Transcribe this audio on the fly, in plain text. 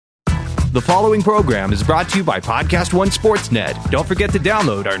The following program is brought to you by Podcast One Sportsnet. Don't forget to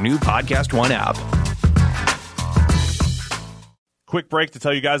download our new Podcast One app. Quick break to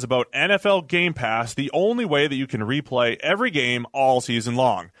tell you guys about NFL Game Pass, the only way that you can replay every game all season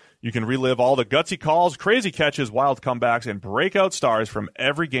long. You can relive all the gutsy calls, crazy catches, wild comebacks, and breakout stars from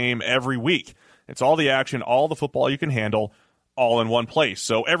every game every week. It's all the action, all the football you can handle, all in one place.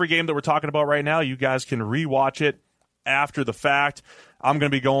 So every game that we're talking about right now, you guys can rewatch it after the fact. I'm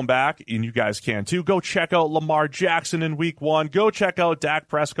going to be going back, and you guys can too. Go check out Lamar Jackson in Week 1. Go check out Dak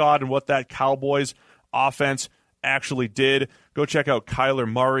Prescott and what that Cowboys offense actually did. Go check out Kyler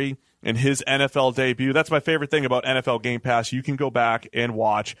Murray and his NFL debut. That's my favorite thing about NFL Game Pass. You can go back and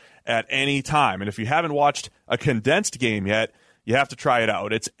watch at any time. And if you haven't watched a condensed game yet, you have to try it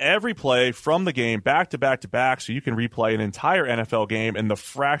out. It's every play from the game back to back to back, so you can replay an entire NFL game in the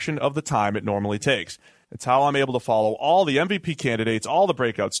fraction of the time it normally takes. It's how I'm able to follow all the MVP candidates, all the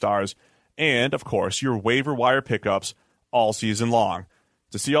breakout stars, and, of course, your waiver wire pickups all season long.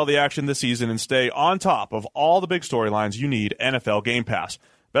 To see all the action this season and stay on top of all the big storylines, you need NFL Game Pass.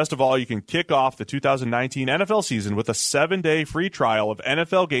 Best of all, you can kick off the 2019 NFL season with a 7-day free trial of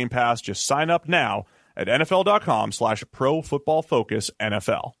NFL Game Pass. Just sign up now at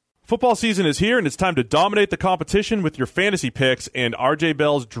NFL.com/ProFootballFocusNFL. Football season is here, and it's time to dominate the competition with your fantasy picks, and RJ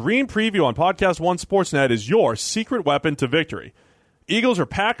Bell's Dream Preview on Podcast One Sportsnet is your secret weapon to victory. Eagles or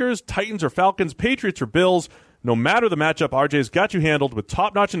Packers, Titans or Falcons, Patriots or Bills, no matter the matchup, RJ's got you handled with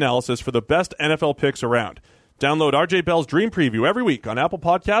top-notch analysis for the best NFL picks around. Download RJ Bell's Dream Preview every week on Apple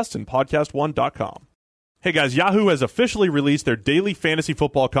Podcasts and PodcastOne.com. Hey guys, Yahoo has officially released their daily fantasy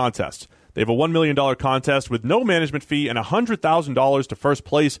football contest. They have a $1 million contest with no management fee and $100,000 to first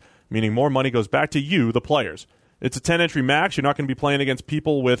place, meaning more money goes back to you, the players. It's a 10-entry max. You're not going to be playing against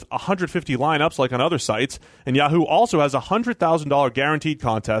people with 150 lineups like on other sites. And Yahoo also has a $100,000 guaranteed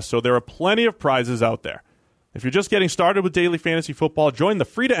contest, so there are plenty of prizes out there. If you're just getting started with daily fantasy football, join the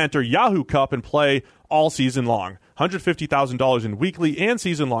free-to-enter Yahoo Cup and play all season long. $150,000 in weekly and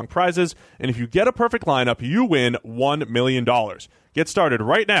season-long prizes. And if you get a perfect lineup, you win $1 million. Get started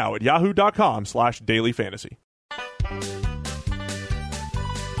right now at yahoo.com/dailyfantasy.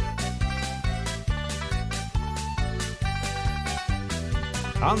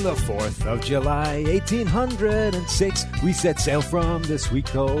 On the 4th of July, 1806, we set sail from the sweet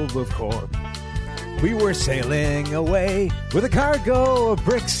cove of Cork. We were sailing away with a cargo of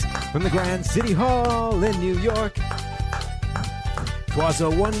bricks from the Grand City Hall in New York. 'Twas a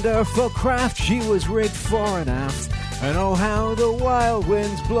wonderful craft, she was rigged fore and aft, and oh how the wild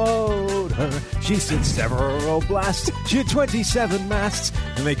winds blowed her. She stood several blasts, she had 27 masts,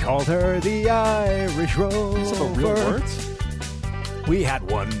 and they called her the Irish Rover. Some real words? We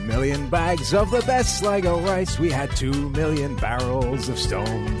had 1 million bags of the best Sligo rice. We had 2 million barrels of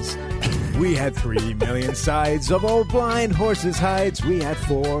stones. We had 3 million sides of old blind horses' hides. We had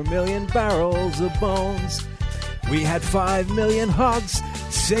 4 million barrels of bones. We had 5 million hogs,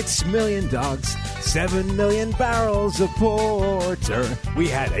 6 million dogs, 7 million barrels of porter. We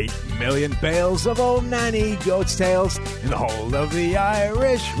had 8 million bales of old nanny goat's tails in the hold of the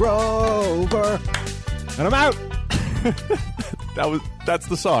Irish Rover. And I'm out. That's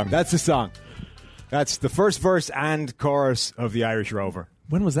the song. That's the song. That's the first verse and chorus of the Irish Rover.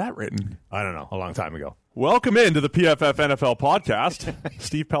 When was that written? I don't know. A long time ago. Welcome into the PFF NFL podcast.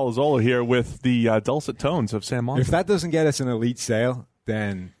 Steve Palazzolo here with the dulcet tones of Sam Monson. If that doesn't get us an elite sale,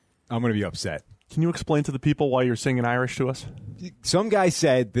 then I'm going to be upset. Can you explain to the people why you're singing Irish to us? Some guy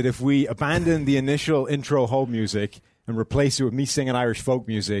said that if we abandon the initial intro hold music and replace it with me singing Irish folk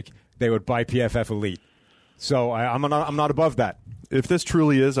music, they would buy PFF Elite. So I'm not above that. If this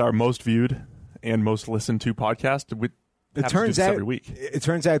truly is our most viewed and most listened to podcast, it turns out every week. It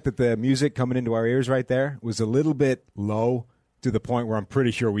turns out that the music coming into our ears right there was a little bit low to the point where I'm pretty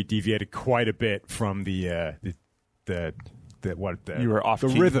sure we deviated quite a bit from the you were off the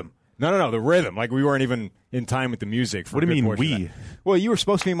key. Rhythm. No, the rhythm. Like we weren't even in time with the music. For what do you mean we? Well, you were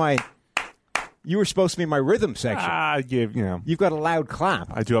supposed to be my rhythm section. You've got a loud clap.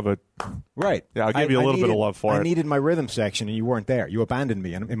 I do have a right. Yeah, I'll give you a little bit of love for it. I needed my rhythm section, and you weren't there. You abandoned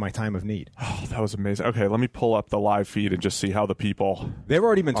me in my time of need. Oh, that was amazing. Okay, let me pull up the live feed and just see how the people. They've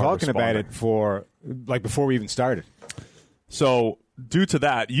already been talking about it for before we even started. So due to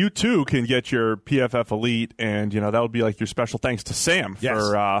that, you too can get your PFF Elite, and that would be like your special thanks to Sam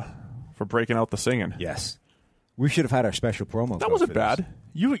for breaking out the singing. Yes. We should have had our special promo. That wasn't bad.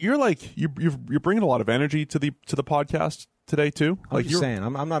 You're bringing a lot of energy to the podcast today too. I'm just saying,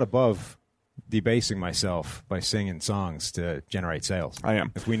 I'm not above debasing myself by singing songs to generate sales. I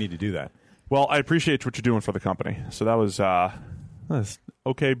am. If we need to do that. Well, I appreciate what you're doing for the company. So that was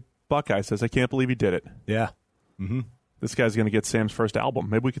okay Buckeye says, I can't believe he did it. Yeah. This guy's going to get Sam's first album.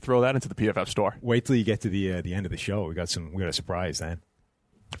 Maybe we could throw that into the PFF store. Wait till you get to the end of the show. We got a surprise then.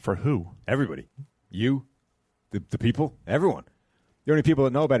 For who? Everybody. You, the people, everyone. The only people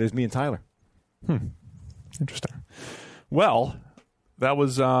that know about it is me and Tyler. Interesting. Well, that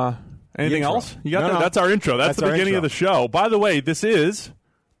was anything else? You got No, that? no. That's our intro. That's the our beginning intro. of the show. By the way, this is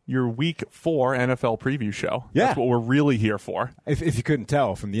your Week 4 NFL preview show. Yeah. That's what we're really here for. If you couldn't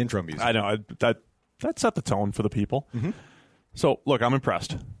tell from the intro music. I know. That set the tone for the people. So, look, I'm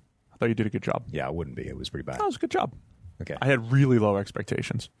impressed. I thought you did a good job. Yeah, it wouldn't be. It was pretty bad. That was a good job. Okay. I had really low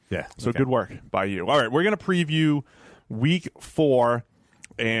expectations. Yeah. So okay. good work by you. All right, we're going to preview Week 4,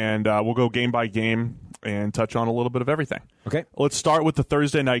 and we'll go game by game and touch on a little bit of everything. Okay. Let's start with the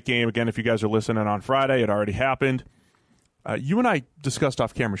Thursday night game. Again, if you guys are listening on Friday, it already happened. You and I discussed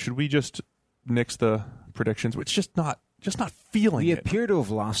off camera, should we just nix the predictions? It's just not feeling We it. appear to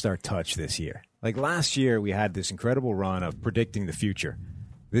have lost our touch this year. Like last year, we had this incredible run of predicting the future.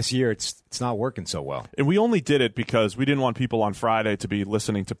 This year, it's not working so well. And we only did it because we didn't want people on Friday to be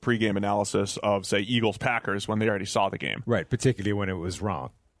listening to pregame analysis of, say, Eagles-Packers when they already saw the game. Right, particularly when it was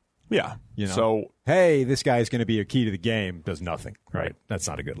wrong. Yeah. You know? So, hey, this guy's going to be a key to the game, does nothing. Right. That's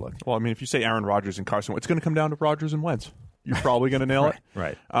not a good look. well, I mean, if you say Aaron Rodgers and Carson, it's going to come down to Rodgers and Wentz. You're probably going to nail it.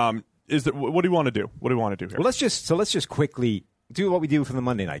 Right. What do you want to do? What do we want to do here? Well, let's just quickly do what we do for the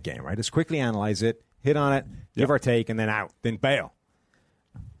Monday night game, right? Just quickly analyze it, hit on it, give our take, and then out. Then bail.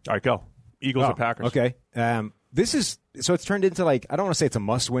 All right, go. Eagles or Packers. Okay. This is so it's turned into like I don't want to say it's a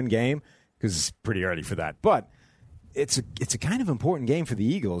must-win game because it's pretty early for that, but it's a kind of important game for the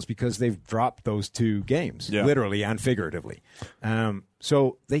Eagles because they've dropped those two games, literally and figuratively.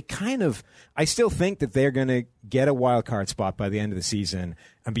 So they I still think that they're going to get a wild card spot by the end of the season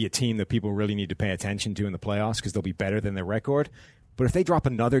and be a team that people really need to pay attention to in the playoffs because they'll be better than their record. But if they drop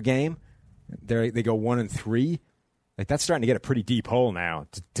another game, they go 1-3. Like that's starting to get a pretty deep hole now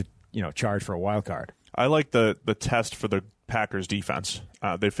to charge for a wild card. I like the test for the Packers defense.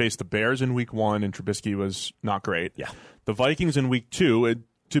 They faced the Bears in Week 1, and Trubisky was not great. Yeah. The Vikings in Week 2,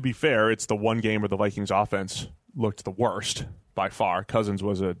 to be fair, it's the one game where the Vikings offense looked the worst by far. Cousins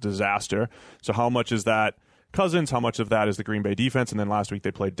was a disaster. So how much is that Cousins? How much of that is the Green Bay defense? And then last week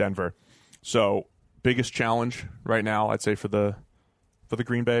they played Denver. So biggest challenge right now, I'd say, for the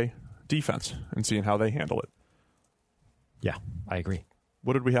Green Bay defense and seeing how they handle it. Yeah, I agree.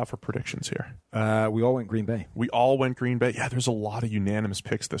 What did we have for predictions here? We all went Green Bay. We all went Green Bay. Yeah, there's a lot of unanimous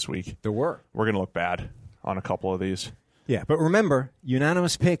picks this week. There were. We're going to look bad on a couple of these. Yeah, but remember,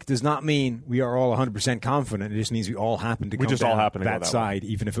 unanimous pick does not mean we are all 100% confident. It just means we all happen to come down that side,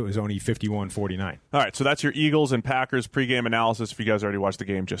 even if it was only 51-49. All right, so that's your Eagles and Packers pregame analysis. If you guys already watched the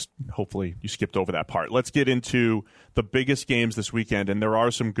game, just hopefully you skipped over that part. Let's get into the biggest games this weekend, and there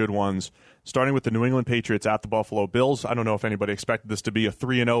are some good ones, starting with the New England Patriots at the Buffalo Bills. I don't know if anybody expected this to be a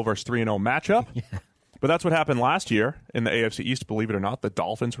 3-0 versus 3-0 matchup, but that's what happened last year in the AFC East, believe it or not. The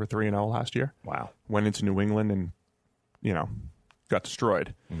Dolphins were 3-0 last year. Wow. Went into New England and got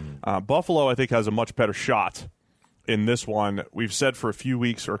destroyed. Buffalo, I think, has a much better shot in this one. We've said for a few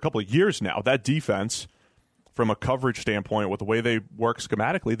weeks or a couple of years now, that defense, from a coverage standpoint, with the way they work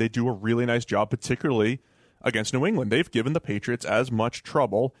schematically, they do a really nice job, particularly against New England. They've given the Patriots as much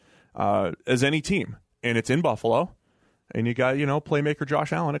trouble as any team, and it's in Buffalo, and you got, playmaker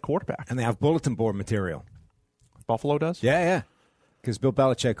Josh Allen at quarterback. And they have bulletin board material. Buffalo does? Yeah. Because Bill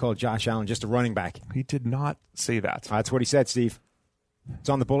Belichick called Josh Allen just a running back. He did not say that. That's what he said, Steve. It's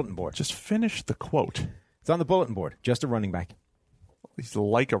on the bulletin board. Just finish the quote. It's on the bulletin board. Just a running back. He's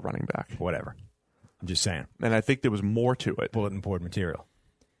like a running back. Whatever. I'm just saying. And I think there was more to it. Bulletin board material.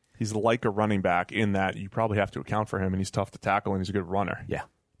 He's like a running back in that you probably have to account for him, and he's tough to tackle, and he's a good runner. Yeah.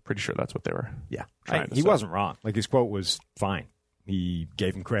 Pretty sure that's what they were trying to He say. wasn't wrong. Like, his quote was fine. He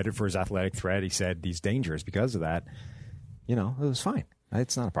gave him credit for his athletic threat. He said he's dangerous because of that. It was fine.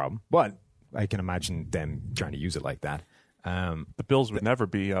 It's not a problem. But I can imagine them trying to use it like that. The Bills would never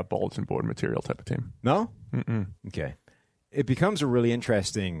be a bulletin board material type of team. No? Mm-mm. Okay. It becomes a really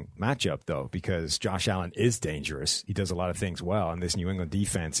interesting matchup, though, because Josh Allen is dangerous. He does a lot of things well, and this New England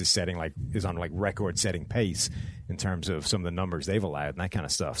defense is on record-setting pace in terms of some of the numbers they've allowed and that kind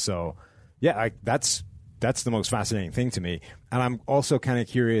of stuff. So, yeah, that's the most fascinating thing to me. And I'm also kind of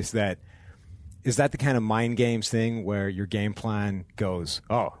curious is that the kind of mind games thing where your game plan goes,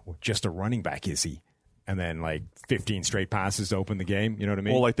 just a running back, is he? And then 15 straight passes to open the game. You know what I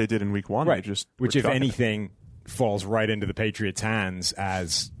mean? Well, like they did in Week 1. Right. Which, if anything, falls right into the Patriots' hands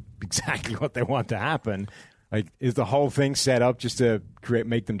as exactly what they want to happen. Is the whole thing set up just to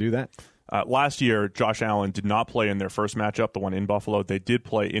make them do that? Last year, Josh Allen did not play in their first matchup, the one in Buffalo. They did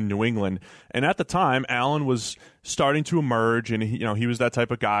play in New England. And at the time, Allen was starting to emerge, and he was that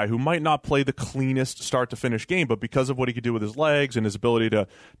type of guy who might not play the cleanest start-to-finish game, but because of what he could do with his legs and his ability to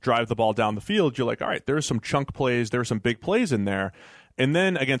drive the ball down the field, you're like, all right, there's some chunk plays, there's some big plays in there. And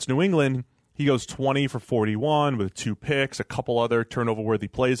then against New England, he goes 20 for 41 with 2 picks, a couple other turnover-worthy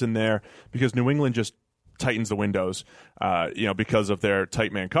plays in there, because New England just tightens the windows, because of their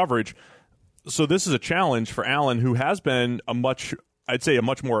tight man coverage. So this is a challenge for Allen, who has been a much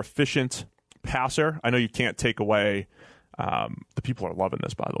more efficient passer. I know you can't take away. The people are loving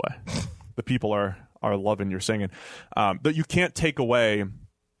this, by the way. The people are loving your singing. That you can't take away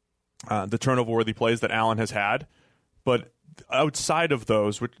the turnover-worthy plays that Allen has had, but outside of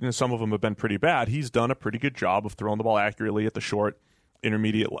those, which some of them have been pretty bad, he's done a pretty good job of throwing the ball accurately at the short and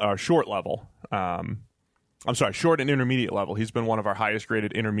intermediate level. He's been one of our highest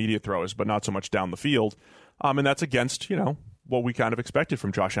graded intermediate throwers, but not so much down the field. And that's against, what we kind of expected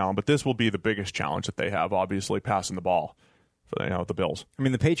from Josh Allen. But this will be the biggest challenge that they have, obviously, passing the ball for the Bills. I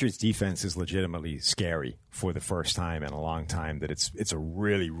mean, the Patriots defense is legitimately scary for the first time in a long time, that it's a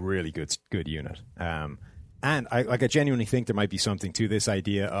really, really good unit. And I genuinely think there might be something to this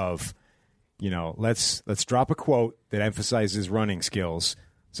idea of, let's drop a quote that emphasizes running skills,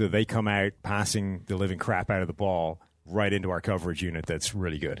 so they come out passing the living crap out of the ball right into our coverage unit that's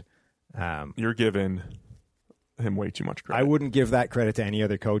really good. You're giving him way too much credit. I wouldn't give that credit to any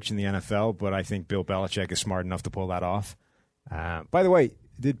other coach in the NFL, but I think Bill Belichick is smart enough to pull that off. By the way,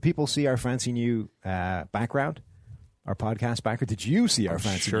 did people see our fancy new background? Our podcast background? Did you see our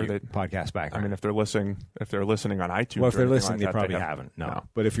fancy new podcast background? I mean, if they're listening on iTunes. Well, if they're listening, they probably haven't. No.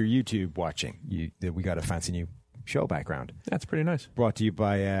 But if you're YouTube watching, we got a fancy new show background. That's pretty nice. Brought to you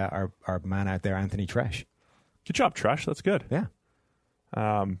by our man out there, Anthony Tresh. Good job, Tresh. That's good. Yeah.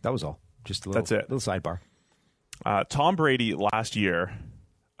 That was all. Just a little. That's it. Little sidebar. Tom Brady last year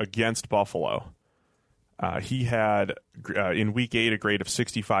against Buffalo, he had in Week 8 a grade of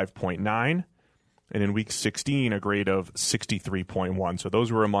 65.9, and in Week 16 a grade of 63.1. So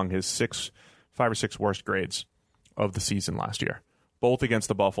those were among his 5 or 6 worst grades of the season last year, both against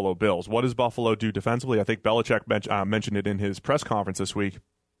the Buffalo Bills. What does Buffalo do defensively? I think Belichick mentioned it in his press conference this week.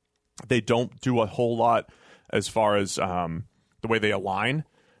 They don't do a whole lot as far as the way they align.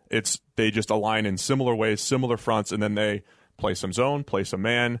 They just align in similar ways, similar fronts, and then they play some zone, play some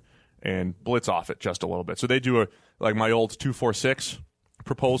man, and blitz off it just a little bit. So they do like my old 2-4-6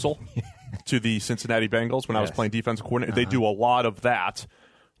 proposal to the Cincinnati Bengals when I was playing defensive coordinator. They do a lot of that,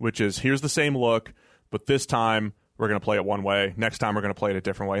 which is here's the same look, but this time we're going to play it one way. Next time we're going to play it a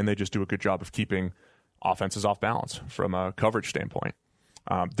different way, and they just do a good job of keeping offenses off balance from a coverage standpoint.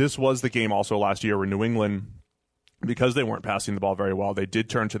 This was the game also last year where New England, because they weren't passing the ball very well, they did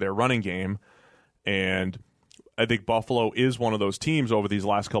turn to their running game, and I think Buffalo is one of those teams over these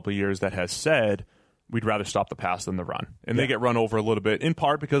last couple of years that has said we'd rather stop the pass than the run. And they get run over a little bit, in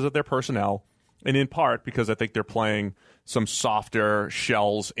part because of their personnel, and in part because I think they're playing some softer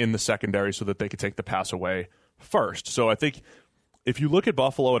shells in the secondary so that they could take the pass away first. So I think if you look at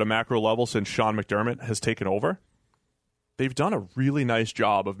Buffalo at a macro level since Sean McDermott has taken over, they've done a really nice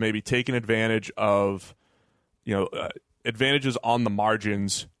job of maybe taking advantage of advantages on the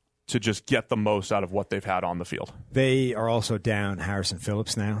margins to just get the most out of what they've had on the field. They are also down Harrison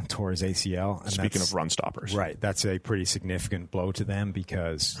Phillips now, tore his ACL. And speaking of run stoppers. Right. That's a pretty significant blow to them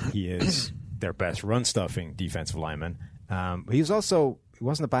because he is their best run-stuffing defensive lineman. He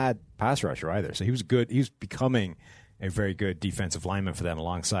wasn't a bad pass rusher either. So he was good. He was becoming a very good defensive lineman for them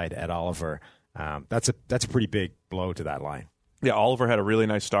alongside Ed Oliver. That's a pretty big blow to that line. Yeah, Oliver had a really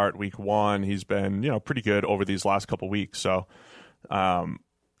nice start week 1. He's been, pretty good over these last couple weeks. So,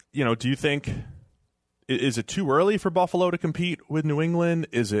 do you think is it too early for Buffalo to compete with New England?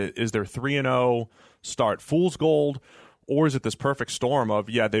 Is their 3-0 start fool's gold, or is it this perfect storm of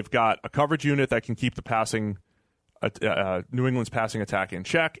they've got a coverage unit that can keep the passing New England's passing attack in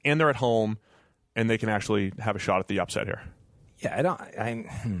check, and they're at home, and they can actually have a shot at the upset here? Yeah,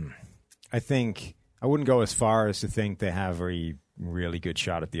 I think I wouldn't go as far as to think they have a really good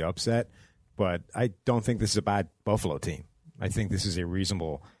shot at the upset, but I don't think this is a bad Buffalo team. I think this is a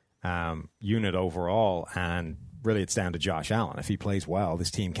reasonable unit overall, and really it's down to Josh Allen. If he plays well,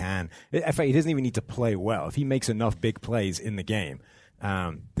 this team can. In fact, he doesn't even need to play well. If he makes enough big plays in the game,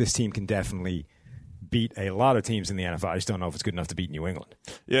 this team can definitely beat a lot of teams in the NFL. I just don't know if it's good enough to beat New England.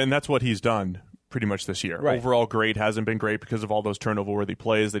 Yeah, and that's what he's done pretty much this year. Right. Overall grade hasn't been great because of all those turnover-worthy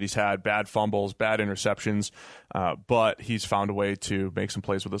plays that he's had, bad fumbles, bad interceptions, but he's found a way to make some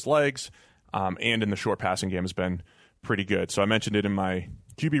plays with his legs, and in the short passing game has been pretty good. So I mentioned it in my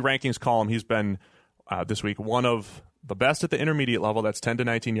QB rankings column, he's been this week one of the best at the intermediate level. That's 10 to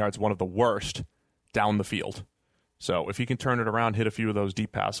 19 yards, one of the worst down the field. So if he can turn it around, hit a few of those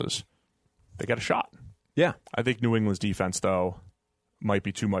deep passes, they got a shot. Yeah. I think New England's defense, though, might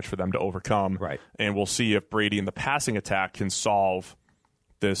be too much for them to overcome. Right. And we'll see if Brady in the passing attack can solve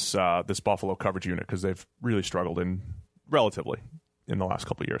this Buffalo coverage unit, because they've really struggled relatively in the last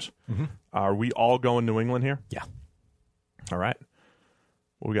couple of years. Mm-hmm. Are we all going New England here? Yeah. All right.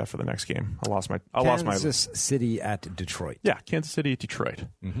 What we got for the next game? I lost my Kansas City at Detroit. Yeah, Kansas City at Detroit.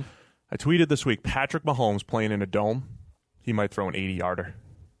 Mm-hmm. I tweeted this week, Patrick Mahomes playing in a dome, he might throw an 80-yarder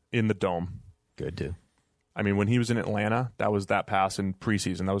in the dome. Good, too. I mean, when he was in Atlanta, that was that pass in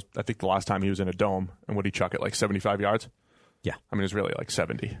preseason. That was, I think, the last time he was in a dome. And would he chuck it, like 75 yards? Yeah. I mean, it was really like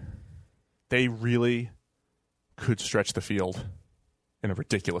 70. They really could stretch the field in a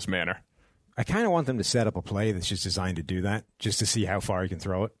ridiculous manner. I kind of want them to set up a play that's just designed to do that, just to see how far he can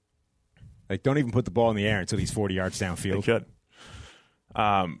throw it. Like, don't even put the ball in the air until he's 40 yards downfield. They could.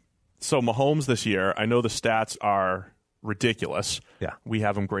 So Mahomes this year, I know the stats are ridiculous. Yeah. We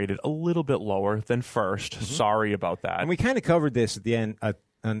have him graded a little bit lower than first. Mm-hmm. Sorry about that. And we kind of covered this at the end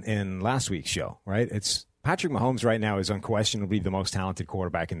in last week's show, right? It's Patrick Mahomes right now is unquestionably the most talented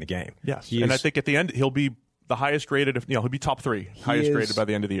quarterback in the game. Yes. And I think at the end, he'll be the highest rated. He'll be top 3, highest rated by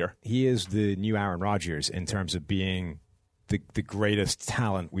the end of the year. He is the new Aaron Rodgers in terms of being the greatest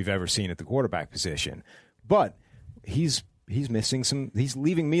talent we've ever seen at the quarterback position. But he's missing he's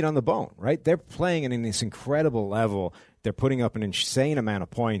leaving meat on the bone, right? They're playing at this incredible level. They're putting up an insane amount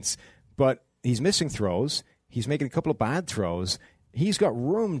of points, but he's missing throws. He's making a couple of bad throws. He's got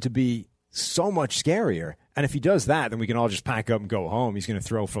room to be so much scarier. And if he does that, then we can all just pack up and go home. He's going to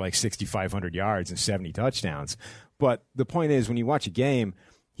throw for like 6,500 yards and 70 touchdowns. But the point is, when you watch a game,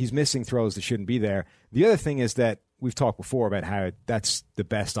 he's missing throws that shouldn't be there. The other thing is that we've talked before about how that's the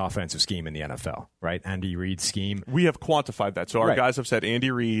best offensive scheme in the NFL, right? Andy Reid's scheme. We have quantified that. So our guys have said Andy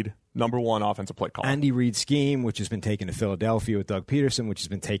Reid, #1 offensive play caller. Andy Reid's scheme, which has been taken to Philadelphia with Doug Peterson, which has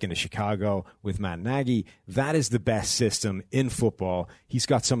been taken to Chicago with Matt Nagy, that is the best system in football. He's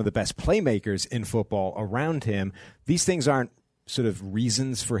got some of the best playmakers in football around him. These things aren't sort of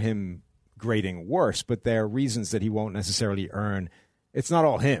reasons for him grading worse, but they're reasons that he won't necessarily earn. It's not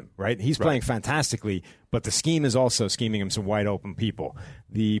all him, right? He's playing fantastically, but the scheme is also scheming him some wide open people.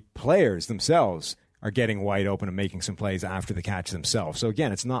 The players themselves are getting wide open and making some plays after the catch themselves. So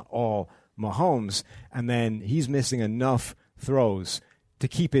again, it's not all Mahomes, and then he's missing enough throws to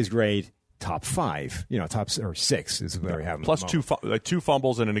keep his grade top 5, top 6 is where we have him. Plus 2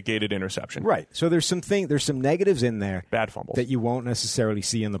 fumbles and a negated interception. Right. So there's some negatives in there. Bad fumbles. That you won't necessarily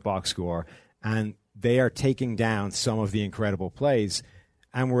see in the box score, and they are taking down some of the incredible plays,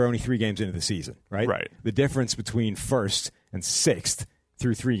 and we're only 3 games into the season, right? Right. The difference between 1st and 6th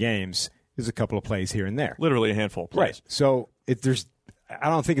through 3 games is a couple of plays here and there. Literally a handful of plays. Right. So I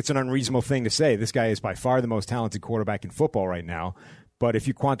don't think it's an unreasonable thing to say this guy is by far the most talented quarterback in football right now, but if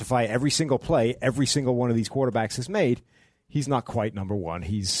you quantify every single play every single one of these quarterbacks has made, he's not quite #1.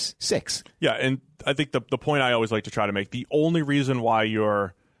 He's 6. Yeah, and I think the point I always like to try to make, the only reason why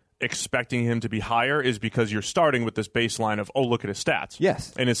you're expecting him to be higher is because you're starting with this baseline of, oh, look at his stats.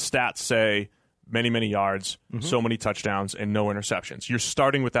 Yes. And his stats say many, many yards, so many touchdowns, and no interceptions. You're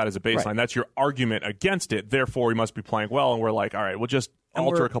starting with that as a baseline. Right. That's your argument against it. Therefore, he must be playing well. And we're like, all right, we'll just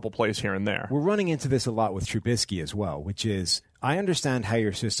alter a couple plays here and there. We're running into this a lot with Trubisky as well, which is, I understand how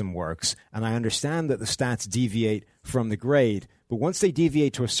your system works, and I understand that the stats deviate from the grade, but once they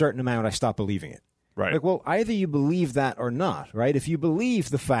deviate to a certain amount, I stop believing it. Right. Like, well, either you believe that or not, right? If you believe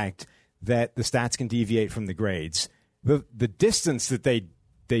the fact that the stats can deviate from the grades, the distance that they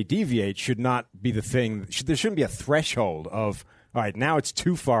deviate should not be the thing. There shouldn't be a threshold of, all right, now it's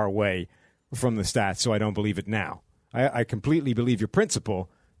too far away from the stats, so I don't believe it now. I completely believe your principle,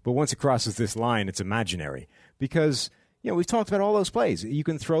 but once it crosses this line, it's imaginary. Because, we've talked about all those plays. You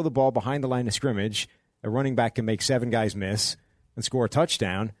can throw the ball behind the line of scrimmage, a running back can make 7 guys miss and score a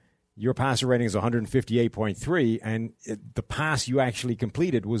touchdown. Your passer rating is 158.3, and the pass you actually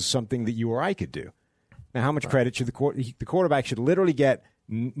completed was something that you or I could do. Now, how much credit should the quarterback should literally get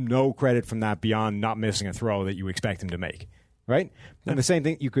no credit from that beyond not missing a throw that you expect him to make, right? And the same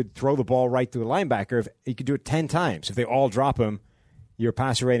thing, you could throw the ball right to a linebacker. If you could do it 10 times. If they all drop him, your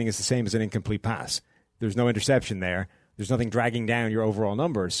passer rating is the same as an incomplete pass. There's no interception there. There's nothing dragging down your overall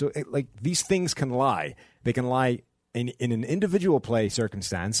numbers. So, these things can lie. They can lie in an individual play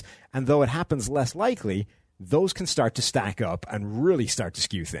circumstance, and though it happens less likely, those can start to stack up and really start to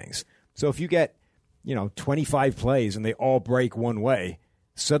skew things. So if you get, 25 plays and they all break one way,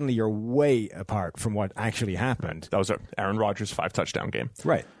 suddenly you're way apart from what actually happened. That was Aaron Rodgers' 5-touchdown game.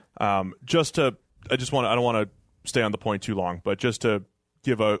 Right. I don't want to stay on the point too long, but just to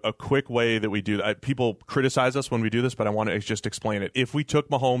give a quick way that we do that. People criticize us when we do this, but I want to just explain it. If we took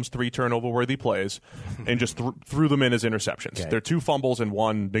Mahomes' 3 turnover-worthy plays and just threw them in as interceptions, okay. There are 2 fumbles and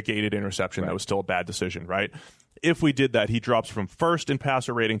 1 negated interception. Right. That was still a bad decision, right? If we did that, he drops from 1st in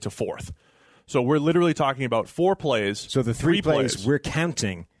passer rating to 4th. So we're literally talking about 4 plays. So the 3 plays we're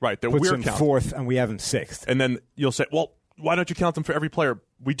counting, right? That puts we're him counting 4th, and we have him 6th. And then you'll say, well, why don't you count them for every player?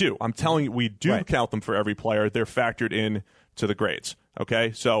 We do. I'm telling you, we do right. count them for every player. They're factored in to the grades.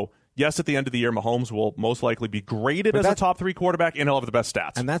 Okay, so yes, at the end of the year, Mahomes will most likely be graded as a top 3 quarterback, and he'll have the best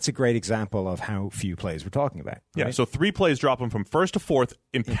stats. And that's a great example of how few plays we're talking about. Right? Yeah, so 3 plays drop him from 1st to 4th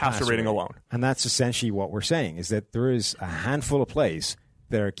in passer rating alone. And that's essentially what we're saying, is that there is a handful of plays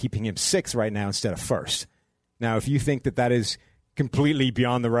that are keeping him 6th right now instead of 1st. Now, if you think that that is completely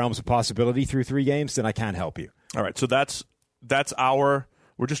beyond the realms of possibility through 3 games, then I can't help you. All right, so that's our...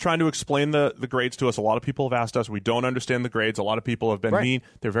 We're just trying to explain the grades to us. A lot of people have asked us. We don't understand the grades. A lot of people have been mean.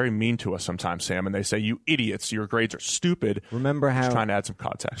 They're very mean to us sometimes, Sam, and they say, you idiots, your grades are stupid. Remember how... Just trying to add some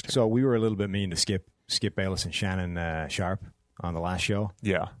context here. So we were a little bit mean to Skip Bayless and Shannon Sharp on the last show.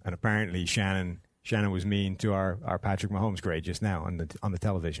 Yeah. And apparently Shannon was mean to our Patrick Mahomes grade just now on the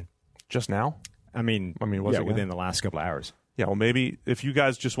television. Just now? I mean, was it within the last couple of hours. Yeah, well, maybe if you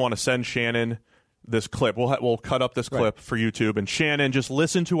guys just want to send Shannon this clip, we'll cut up this clip for YouTube, and Shannon, just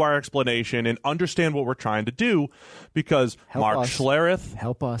listen to our explanation and understand what we're trying to do, because Mark Schlereth...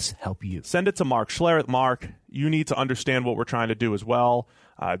 Help us help you. Send it to Mark Schlereth. Mark, you need to understand what we're trying to do as well.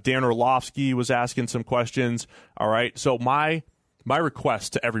 Dan Orlovsky was asking some questions. All right, so my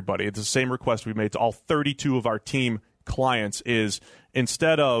request to everybody, it's the same request we made to all 32 of our team clients, is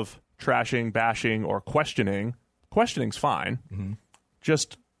instead of trashing, bashing, or questioning's fine. Mm-hmm.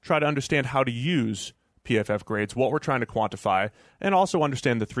 Just try to understand how to use PFF grades, what we're trying to quantify, and also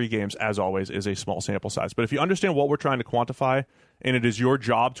understand the 3 games, as always, is a small sample size. But if you understand what we're trying to quantify, and it is your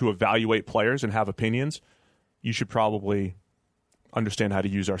job to evaluate players and have opinions, you should probably understand how to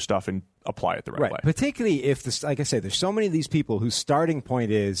use our stuff and apply it the right way. Particularly if, like I say, there's so many of these people whose starting point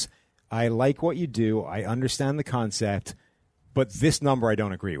is, I like what you do, I understand the concept, but this number I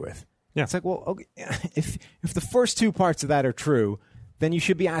don't agree with. Yeah. It's like, well, okay, if the first 2 parts of that are true, then you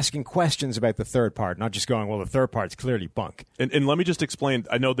should be asking questions about the third part, not just going, well, the third part's clearly bunk. And let me just explain.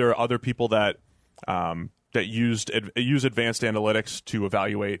 I know there are other people that use advanced analytics to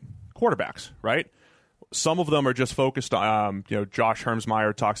evaluate quarterbacks, right? Some of them are just focused on, Josh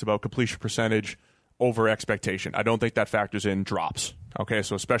Hermsmeyer talks about completion percentage over expectation. I don't think that factors in drops. Okay,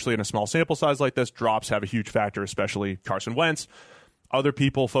 so especially in a small sample size like this, drops have a huge factor, especially Carson Wentz. Other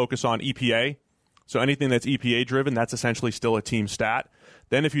people focus on EPA. So anything that's EPA driven, that's essentially still a team stat.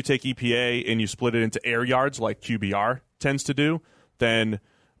 Then if you take EPA and you split it into air yards like QBR tends to do, then,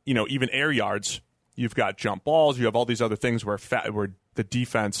 even air yards, you've got jump balls, you have all these other things where the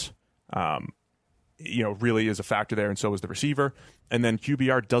defense, really is a factor there, and so is the receiver. And then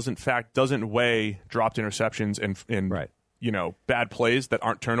QBR doesn't weigh dropped interceptions and bad plays that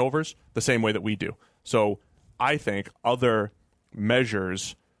aren't turnovers the same way that we do. So I think other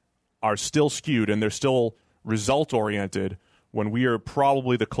measures are still skewed, and they're still result-oriented when we are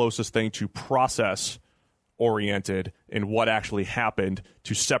probably the closest thing to process-oriented in what actually happened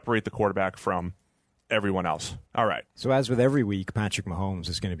to separate the quarterback from everyone else. All right. So as with every week, Patrick Mahomes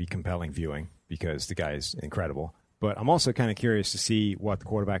is going to be compelling viewing because the guy is incredible. But I'm also kind of curious to see what the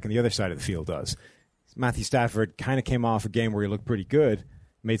quarterback on the other side of the field does. Matthew Stafford kind of came off a game where he looked pretty good,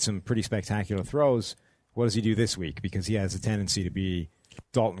 made some pretty spectacular throws. What does he do this week? Because he has a tendency to be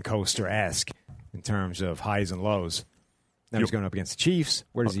Dalton Coaster-esque in terms of highs and lows. Now he's going up against the Chiefs.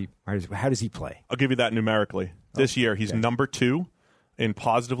 How does he play? I'll give you that numerically. This year, he's number 2 in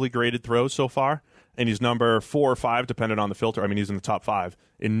positively graded throws so far, and he's number 4 or 5, depending on the filter. I mean, he's in the top 5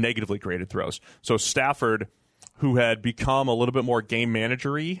 in negatively graded throws. So Stafford, who had become a little bit more game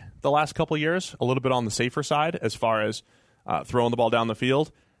manager-y the last couple of years, a little bit on the safer side as far as throwing the ball down the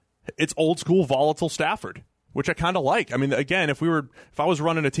field, it's old-school volatile Stafford, which I kind of like. I mean, again, if I was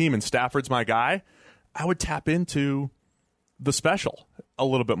running a team and Stafford's my guy, I would tap into the special a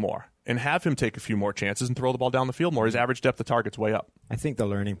little bit more and have him take a few more chances and throw the ball down the field more. His average depth of target's way up. I think the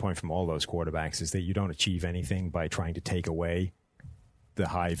learning point from all those quarterbacks is that you don't achieve anything by trying to take away the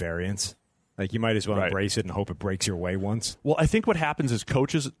high variance. Like, you might as well embrace it and hope it breaks your way once. Well, I think what happens is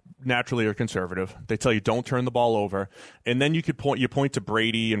coaches naturally are conservative. They tell you don't turn the ball over. And then you point to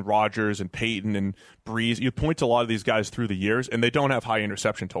Brady and Rodgers and Peyton and Breeze. You point to a lot of these guys through the years, and they don't have high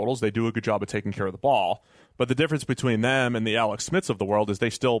interception totals. They do a good job of taking care of the ball. But the difference between them and the Alex Smiths of the world is they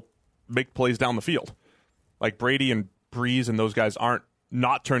still make plays down the field. Like Brady and Breeze and those guys aren't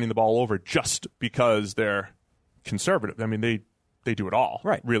not turning the ball over just because they're conservative. I mean, they do it all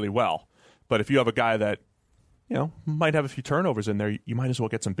really well. But if you have a guy that, might have a few turnovers in there, you might as well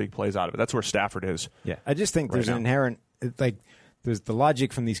get some big plays out of it. That's where Stafford is. Yeah, I just think there's an inherent, there's the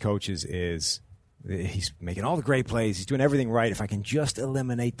logic from these coaches is he's making all the great plays. He's doing everything right. If I can just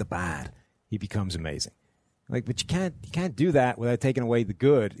eliminate the bad, he becomes amazing. But you can't do that without taking away the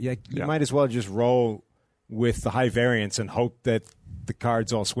good. You might as well just roll with the high variance and hope that the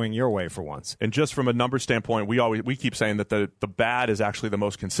cards all swing your way for once. And just from a numbers standpoint, we keep saying that the bad is actually the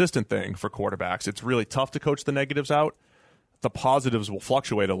most consistent thing for quarterbacks. It's really tough to coach the negatives out. The positives will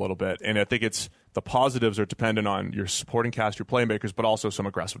fluctuate a little bit, and I think the positives are dependent on your supporting cast, your playmakers, but also some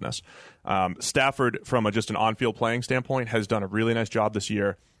aggressiveness. Stafford, from just an on-field playing standpoint, has done a really nice job this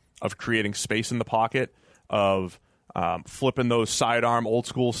year of creating space in the pocket, of flipping those sidearm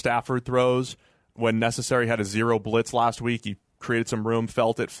old-school Stafford throws. When necessary, had a zero blitz last week. He created some room,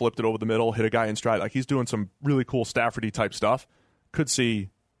 felt it, flipped it over the middle, hit a guy in stride. Like, he's doing some really cool Staffordy type stuff. Could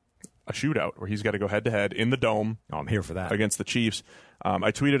see a shootout where he's got to go head-to-head in the dome. Oh, I'm here for that. Against the Chiefs.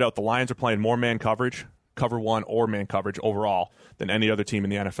 I tweeted out the Lions are playing more man coverage, cover one or man coverage overall, than any other team in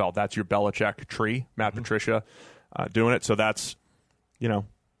the NFL. That's your Belichick tree, Matt Patricia doing it. So that's, it's going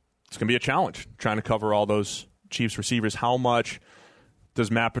to be a challenge trying to cover all those Chiefs receivers. How much does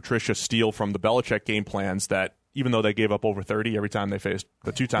Matt Patricia steal from the Belichick game plans that, even though they gave up over 30 every time the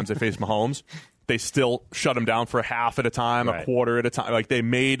 2 times they faced Mahomes, they still shut him down for a half at a time, a quarter at a time. Like, they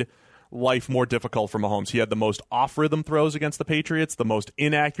made life more difficult for Mahomes. He had the most off-rhythm throws against the Patriots, the most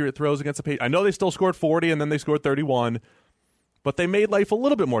inaccurate throws against the Patriots. I know they still scored 40 and then they scored 31, but they made life a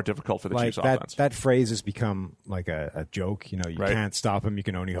little bit more difficult for the Chiefs offense. That phrase has become like a joke. You can't stop him. You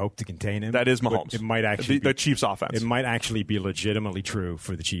can only hope to contain him. That is Mahomes. It might actually the Chiefs offense. It might actually be legitimately true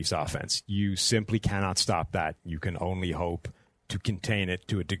for the Chiefs offense. You simply cannot stop that. You can only hope to contain it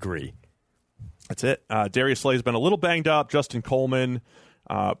to a degree. That's it. Darius Slay's been a little banged up. Justin Coleman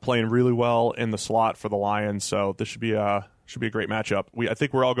playing really well in the slot for the Lions. So this should be a great matchup. I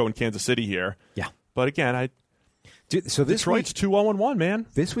think we're all going Kansas City here. Yeah. But again, so this Detroit's 2-0-1, man.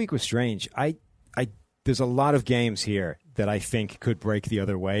 This week was strange. There's a lot of games here that I think could break the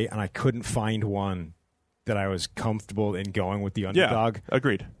other way, and I couldn't find one that I was comfortable in going with the underdog. Yeah,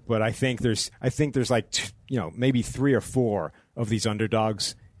 agreed. But I think there's like maybe 3 or 4 of these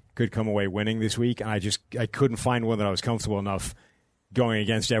underdogs could come away winning this week, and I couldn't find one that I was comfortable enough going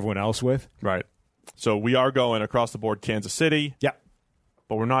against everyone else with. Right. So we are going across the board Kansas City. Yeah.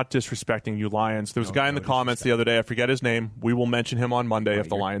 But we're not disrespecting you Lions. There was a guy in the comments the other day. I forget his name. We will mention him on Monday if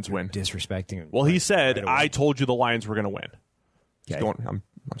the Lions win. Disrespecting him. Well, he said, I told you the Lions were going to win. Okay. I'm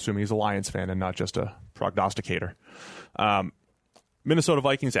assuming he's a Lions fan and not just a prognosticator. Minnesota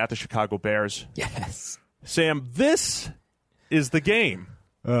Vikings at the Chicago Bears. Yes. Sam, this is the game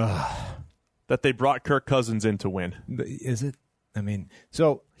that they brought Kirk Cousins in to win. Is it? I mean,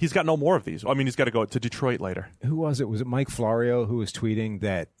 so he's got no more of these. I mean, he's got to go to Detroit later. Who was it? Was it Mike Florio who was tweeting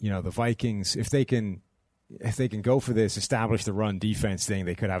that, the Vikings, if they can go for this, establish the run defense thing,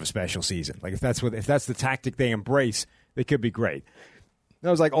 they could have a special season. Like, if that's the tactic they embrace, they could be great. And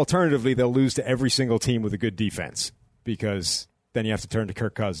I was like, alternatively, they'll lose to every single team with a good defense, because then you have to turn to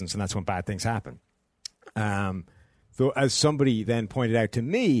Kirk Cousins, and that's when bad things happen. Though, as somebody then pointed out to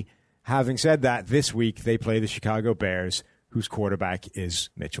me, having said that, this week they play the Chicago Bears, whose quarterback is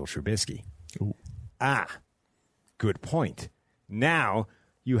Mitchell Trubisky. Ooh. Good point. Now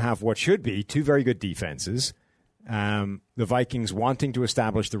you have what should be 2 very good defenses. The Vikings wanting to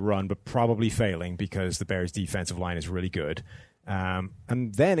establish the run, but probably failing because the Bears' defensive line is really good. And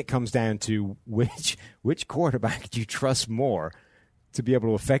then it comes down to which quarterback do you trust more to be able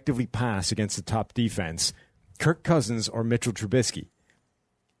to effectively pass against the top defense, Kirk Cousins or Mitchell Trubisky?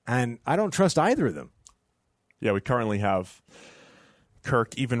 And I don't trust either of them. Yeah, we currently have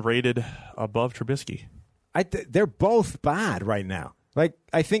Kirk even rated above Trubisky. They're both bad right now. Like,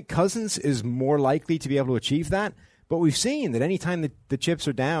 I think Cousins is more likely to be able to achieve that, but we've seen that anytime the chips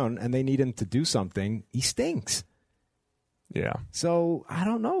are down and they need him to do something, he stinks. Yeah. So I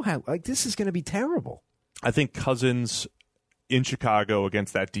don't know how. Like, this is going to be terrible. I think Cousins in Chicago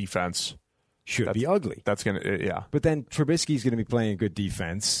against that defense should be ugly. That's going to, yeah. But then Trubisky's going to be playing a good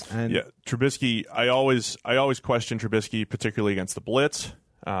defense. And yeah, Trubisky, I always question Trubisky, particularly against the blitz.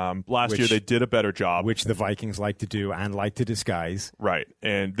 Last year they did a better job. Which the Vikings like to do and like to disguise. Right.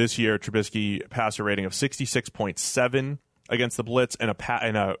 And this year, Trubisky passer rating of 66.7 against the blitz and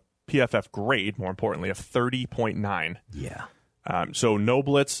a PFF grade, more importantly, of 30.9. Yeah. So no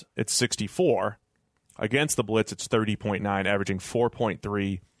blitz, it's 64. Against the blitz, it's 30.9, averaging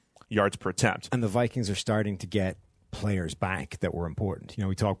 4.3 yards per attempt. And the Vikings are starting to get players back that were important.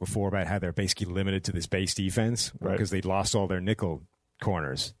 We talked before about how they're basically limited to this base defense because they'd lost all their nickel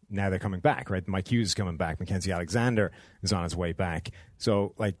corners. Now they're coming back, right? Mike Hughes is coming back. Mackenzie Alexander is on his way back.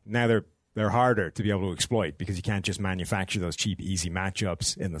 So, now they're harder to be able to exploit because you can't just manufacture those cheap, easy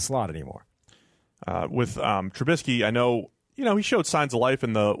matchups in the slot anymore. With Trubisky, I know, he showed signs of life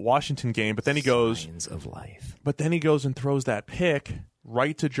in the Washington game, but then he goes... Signs of life. But then he goes and throws that pick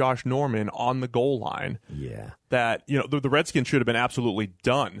right to Josh Norman on the goal line. Yeah. That, the Redskins should have been absolutely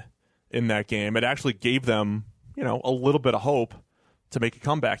done in that game. It actually gave them, a little bit of hope to make a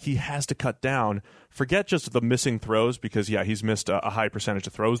comeback. He has to cut down. Forget just the missing throws because, he's missed a high percentage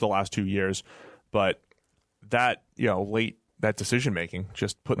of throws the last 2 years. But that, that decision-making,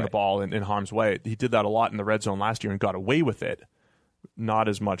 just putting the ball in harm's way, he did that a lot in the red zone last year and got away with it. Not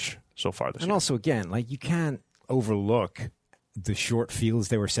as much so far this year. And also, again, you can't overlook the short fields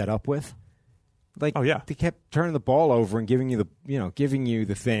they were set up with. They kept turning the ball over and giving you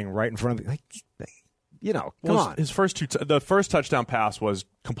the thing right in front of you. Come on. His the first touchdown pass was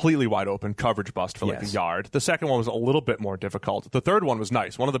completely wide open, coverage bust for a yard. The second one was a little bit more difficult. The third one was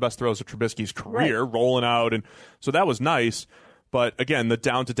nice. One of the best throws of Trubisky's career, rolling out, and so that was nice. But again, the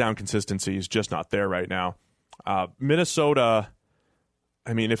down-to-down consistency is just not there right now. Minnesota.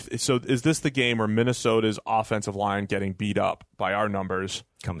 I mean, is this the game where Minnesota's offensive line getting beat up by our numbers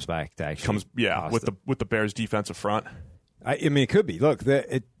comes back to actually with the Bears' defensive front? I mean, it could be. Look,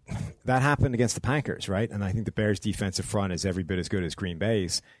 that happened against the Packers, right? And I think the Bears' defensive front is every bit as good as Green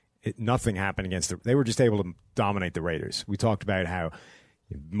Bay's. Nothing happened against they were just able to dominate the Raiders. We talked about how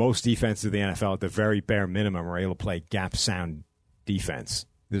most defenses of the NFL, at the very bare minimum, are able to play gap-sound defense.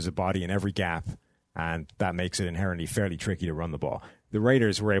 There's a body in every gap, and that makes it inherently fairly tricky to run the ball. The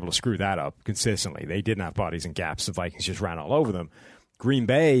Raiders were able to screw that up consistently. They didn't have bodies and gaps. The Vikings just ran all over them. Green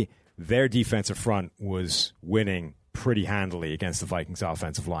Bay, their defensive front was winning pretty handily against the Vikings'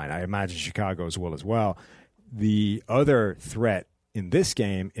 offensive line. I imagine Chicago's will as well. The other threat in this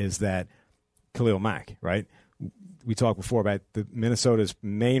game is that Khalil Mack, right? We talked before about the Minnesota's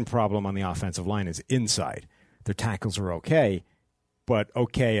main problem on the offensive line is inside. Their tackles are okay, but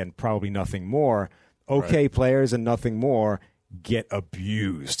okay and probably nothing more. Okay players and nothing more get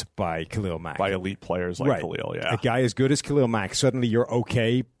abused by Khalil Mack. By elite players like Khalil, A guy as good as Khalil Mack, suddenly your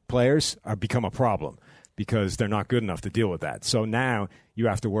okay players become a problem because they're not good enough to deal with that. So now you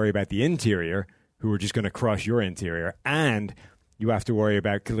have to worry about the interior, who are just going to crush your interior, and you have to worry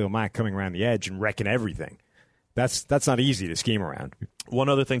about Khalil Mack coming around the edge and wrecking everything. That's not easy to scheme around. One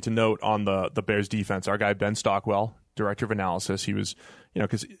other thing to note on the Bears defense, our guy Ben Stockwell, director of analysis, he was,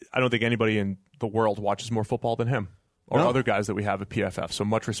 because I don't think anybody in the world watches more football than him. Or other guys that we have at PFF. So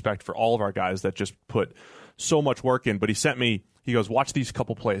much respect for all of our guys that just put so much work in. But he goes, watch these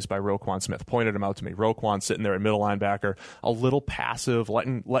couple plays by Roquan Smith. Pointed them out to me. Roquan sitting there at middle linebacker, a little passive,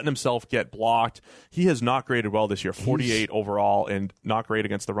 letting himself get blocked. He has not graded well this year, 48 overall, and not great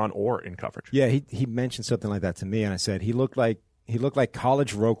against the run or in coverage. Yeah, he mentioned something like that to me, and I said he looked like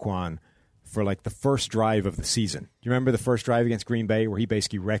college Roquan for the first drive of the season. Do you remember the first drive against Green Bay where he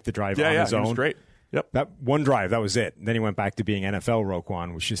basically wrecked the drive on his own? He was great. Yep. That one drive, that was it. And then he went back to being NFL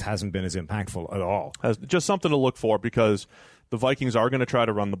Roquan, which just hasn't been as impactful at all. Just something to look for because the Vikings are going to try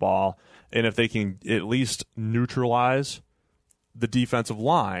to run the ball, and if they can at least neutralize the defensive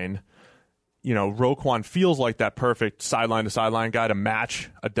line, Roquan feels like that perfect sideline-to-sideline guy to match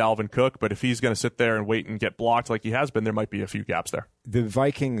a Dalvin Cook, but if he's going to sit there and wait and get blocked like he has been, there might be a few gaps there. The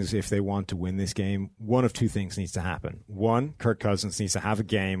Vikings, if they want to win this game, one of two things needs to happen. One, Kirk Cousins needs to have a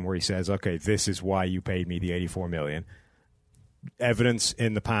game where he says, okay, this is why you paid me the $84 million. Evidence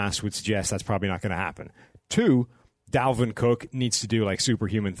in the past would suggest that's probably not going to happen. Two, Dalvin Cook needs to do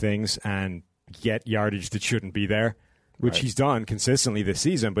superhuman things and get yardage that shouldn't be there, which he's done consistently this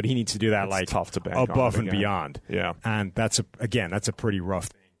season, but he needs to do that tough to bank above on and beyond. Yeah. And that's a pretty rough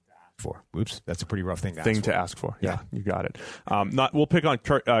thing to ask for. Oops, that's a pretty rough thing to ask for. Yeah, you got it. We'll pick on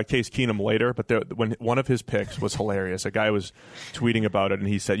Case Keenum later, but when one of his picks was hilarious. A guy was tweeting about it, and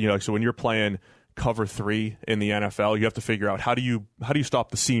he said, so when you're playing cover 3 in the NFL, you have to figure out how do you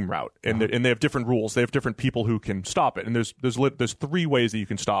stop the seam route, and they have different rules. They have different people who can stop it, and there's 3 ways that you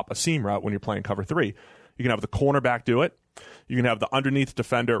can stop a seam route when you're playing cover 3. You can have the cornerback do it, you can have the underneath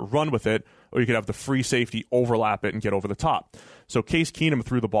defender run with it, or you can have the free safety overlap it and get over the top. So Case Keenum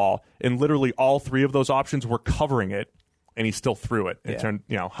threw the ball, and literally all 3 of those options were covering it, and he still threw it. It turned,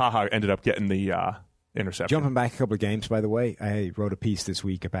 ended up getting the interception. Jumping back a couple of games, by the way, I wrote a piece this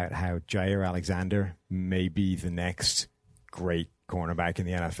week about how Jair Alexander may be the next great cornerback in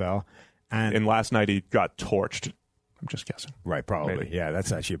the NFL. And last night he got torched. I'm just guessing. Right, probably. Maybe. Yeah,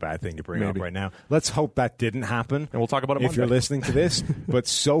 that's actually a bad thing to bring up right now. Let's hope that didn't happen. And we'll talk about it if Monday. you're listening to this. But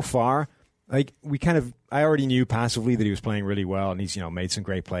so far, like I already knew passively that he was playing really well, and he's made some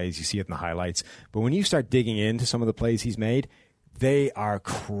great plays. You see it in the highlights. But when you start digging into some of the plays he's made, they are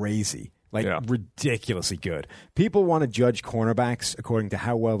crazy, ridiculously good. People want to judge cornerbacks according to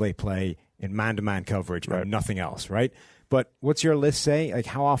how well they play in man-to-man coverage and nothing else, right? But what's your list say? Like,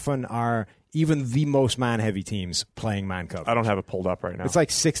 how often are even the most man-heavy teams playing man coverage? I don't have it pulled up right now. It's like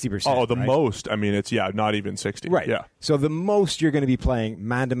 60%. Oh, the right? most. I mean, it's, not even 60. Right. Yeah. So the most you're going to be playing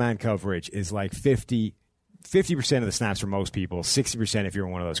man-to-man coverage is like 50% of the snaps for most people, 60% if you're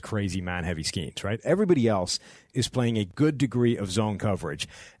in one of those crazy man-heavy schemes, right? Everybody else is playing a good degree of zone coverage.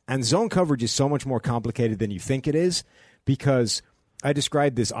 And zone coverage is so much more complicated than you think it is, because I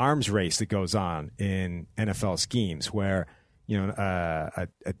described this arms race that goes on in NFL schemes where a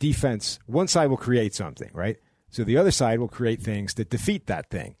defense, one side will create something, right? So the other side will create things that defeat that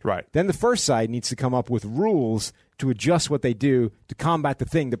thing. Right. Then the first side needs to come up with rules to adjust what they do to combat the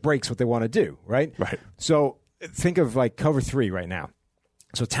thing that breaks what they want to do, right? Right. So think of like cover 3 right now.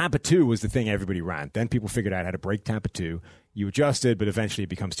 So Tampa 2 was the thing everybody ran. Then people figured out how to break Tampa 2. You adjusted, but eventually it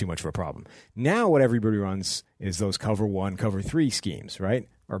becomes too much of a problem. Now what everybody runs is those cover 1, cover 3 schemes, right?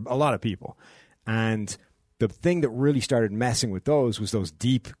 Or a lot of people. And the thing that really started messing with those was those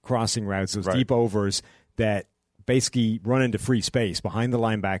deep crossing routes, those deep overs that basically run into free space behind the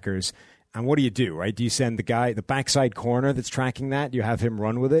linebackers. And what do, right? Do you send the backside corner that's tracking that? Do you have him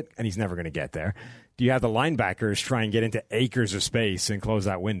run with it? And he's never going to get there. Do you have the linebackers try and get into acres of space and close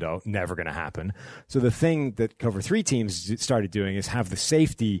that window? Never going to happen. So the thing that cover 3 teams started doing is have the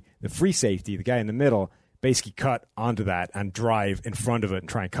safety, the free safety, the guy in the middle, basically cut onto that and drive in front of it and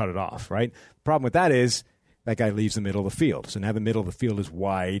try and cut it off, right? The problem with that is that guy leaves the middle of the field. So now the middle of the field is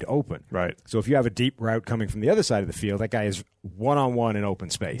wide open. Right. So if you have a deep route coming from the other side of the field, that guy is one-on-one in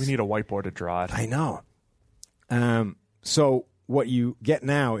open space. We need a whiteboard to draw it. I know. So what you get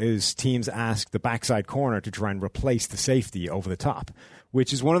now is teams ask the backside corner to try and replace the safety over the top,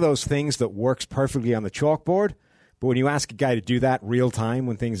 which is one of those things that works perfectly on the chalkboard. But when you ask a guy to do that real time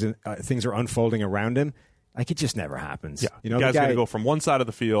when things are unfolding around him, like, it just never happens. Yeah. The guy's going to go from one side of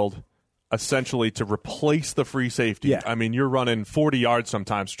the field essentially to replace the free safety. Yeah. I mean, you're running 40 yards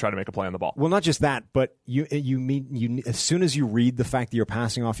sometimes to try to make a play on the ball. Well, not just that, but you as soon as you read the fact that you're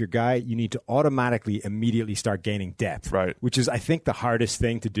passing off your guy, you need to automatically immediately start gaining depth. Right. Which is, I think, the hardest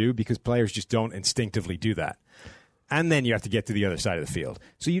thing to do because players just don't instinctively do that. And then you have to get to the other side of the field.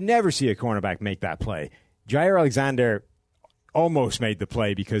 So you never see a cornerback make that play. Jair Alexander almost made the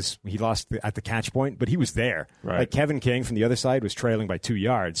play because he lost at the catch point, but he was there. Right. Like, Kevin King from the other side was trailing by 2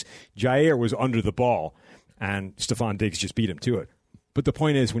 yards. Jair was under the ball, and Stephon Diggs just beat him to it. But the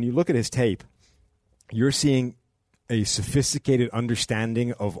point is, when you look at his tape, you're seeing a sophisticated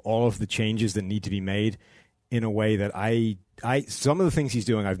understanding of all of the changes that need to be made in a way that some of the things he's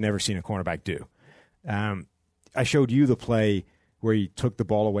doing I've never seen a cornerback do. I showed you the play where he took the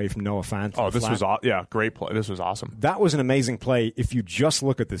ball away from Noah Fant. Oh, this was great play. This was awesome. That was an amazing play if you just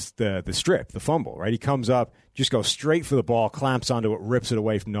look at the strip, the fumble, right? He comes up, just goes straight for the ball, clamps onto it, rips it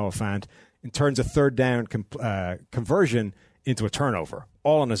away from Noah Fant, and turns a third down conversion into a turnover,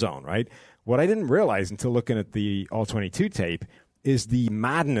 all on his own, right? What I didn't realize until looking at the All-22 tape is the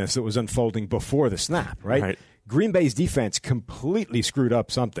madness that was unfolding before the snap, right? Green Bay's defense completely screwed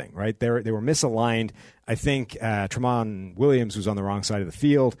up something, right? They were misaligned. I think Tramon Williams was on the wrong side of the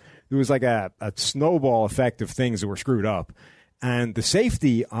field. There was like a snowball effect of things that were screwed up. And the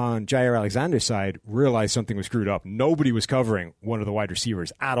safety on Jair Alexander's side realized something was screwed up. Nobody was covering one of the wide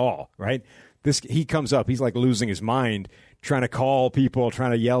receivers at all, right? He comes up. He's like losing his mind, trying to call people,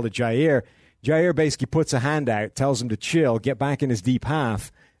 trying to yell to Jair. Jair basically puts a hand out, tells him to chill, get back in his deep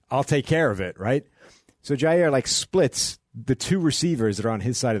half. I'll take care of it, right? So Jair like splits the 2 receivers that are on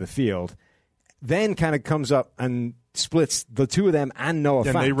his side of the field, then kind of comes up and splits the 2 of them and Noah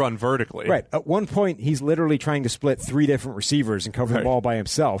Fant. And they run vertically. Right. At one point, he's literally trying to split 3 different receivers and cover them all by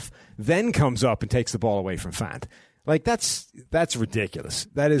himself, then comes up and takes the ball away from Fant. Like, that's ridiculous.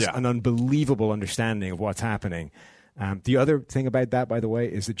 That is an unbelievable understanding of what's happening. The other thing about that, by the way,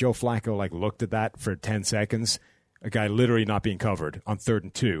 is that Joe Flacco looked at that for 10 seconds, a guy literally not being covered on 3rd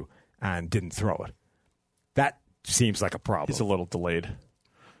and 2, and didn't throw it. That seems like a problem. He's a little delayed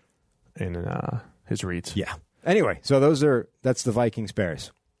in his reads. Yeah. Anyway, so that's the Vikings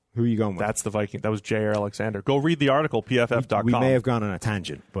Bears. Who are you going with? That's the Viking. That was Jair Alexander. Go read the article, pff.com. We may have gone on a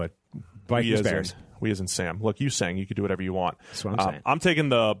tangent, but Vikings Bears. We as in Sam. Look, you sang. You could do whatever you want. That's what I'm saying. I'm taking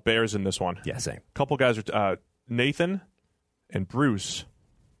the Bears in this one. Yeah, same. A couple guys are Nathan and Bruce.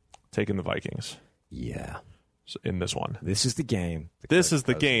 taking the Vikings. Yeah. In this one. This is the game. This is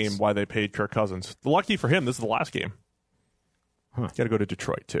the game why they paid Kirk Cousins. Lucky for him, this is the last game. Huh. Got to go to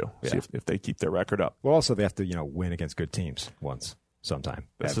Detroit, too. See if they keep their record up. Well, also, they have to, win against good teams sometime.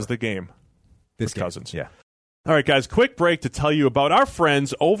 This is the game. This game. Cousins. Yeah. All right, guys, quick break to tell you about our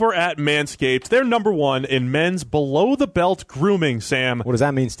friends over at Manscaped. They're number one in men's below-the-belt grooming, Sam. What does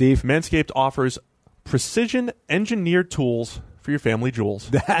that mean, Steve? Manscaped offers precision-engineered tools for your family jewels.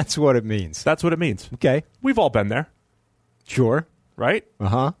 That's what it means. That's what it means. Okay. We've all been there. Sure. Right?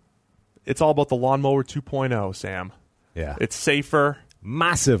 Uh-huh. It's all about the Lawnmower 2.0, Sam. Yeah. It's safer.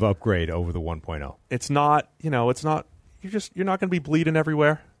 Massive upgrade over the 1.0. It's not, you're not going to be bleeding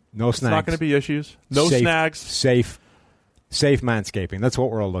everywhere. No snags. It's not going to be issues. No snags. Safe manscaping. That's what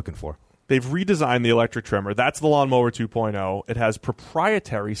we're all looking for. They've redesigned the electric trimmer. That's the Lawnmower 2.0. It has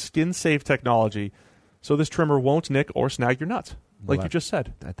proprietary skin-safe technology, so this trimmer won't nick or snag your nuts, like you just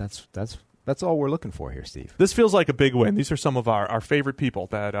said. That's all we're looking for here, Steve. This feels like a big win. These are some of our favorite people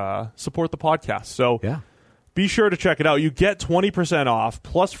that support the podcast. So be sure to check it out. You get 20% off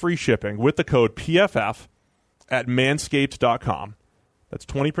plus free shipping with the code PFF at manscaped.com. That's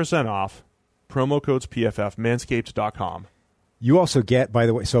 20% off. Promo codes PFF, manscaped.com. You also get, by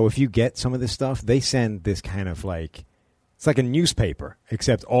the way, so if you get some of this stuff, they send this kind of it's like a newspaper,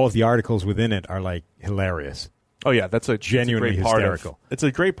 except all of the articles within it are hilarious. Oh, yeah, that's genuinely great part hysterical. It's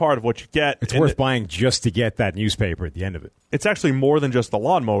a great part of what you get. It's worth buying just to get that newspaper at the end of it. It's actually more than just the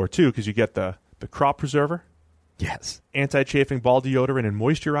lawnmower, too, because you get the crop preserver. Yes. Anti-chafing ball deodorant and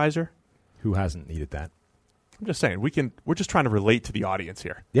moisturizer. Who hasn't needed that? I'm just saying, we're just trying to relate to the audience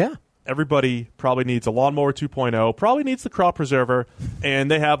here. Yeah. Everybody probably needs a Lawnmower 2.0, probably needs the crop preserver, and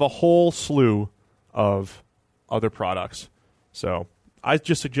they have a whole slew of other products. So I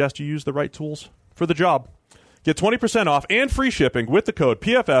just suggest you use the right tools for the job. Get 20% off and free shipping with the code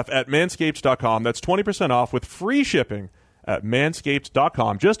PFF at manscaped.com. That's 20% off with free shipping at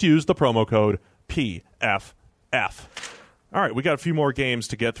manscaped.com. Just use the promo code PFF. All right, we got a few more games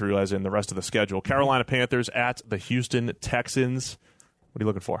to get through, as in the rest of the schedule. Carolina Panthers at the Houston Texans. What are you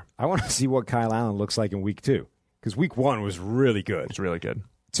looking for? I want to see what Kyle Allen looks like in week 2, because week 1 was really good. It's really good.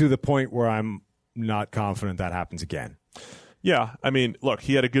 To the point where I'm not confident that happens again. Yeah, I mean, look,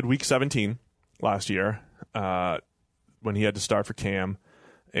 he had a good week 17 last year when he had to start for Cam.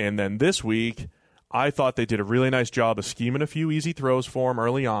 And then this week, I thought they did a really nice job of scheming a few easy throws for him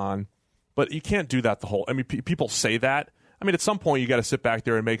early on. But you can't do that the whole – I mean, people say that. I mean, at some point, you got to sit back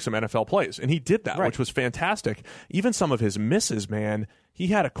there and make some NFL plays. And he did that, which was fantastic. Even some of his misses, man. He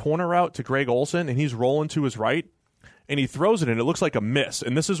had a corner route to Greg Olsen, and he's rolling to his right, and he throws it, and it looks like a miss.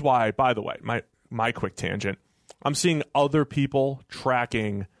 And this is why, by the way, my quick tangent, I'm seeing other people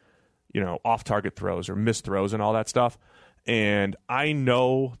tracking, off-target throws or missed throws and all that stuff. And I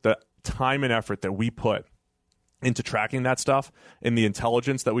know the time and effort that we put into tracking that stuff and the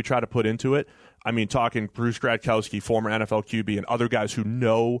intelligence that we try to put into it. I mean, talking Bruce Gradkowski, former NFL QB, and other guys who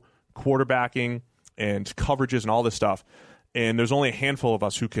know quarterbacking and coverages and all this stuff. And there's only a handful of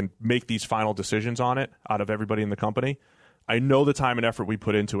us who can make these final decisions on it out of everybody in the company. I know the time and effort we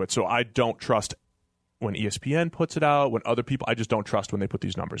put into it, so I don't trust when ESPN puts it out, when other people, I just don't trust when they put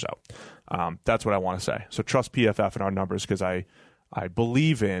these numbers out. That's what I want to say. So trust PFF and our numbers, because I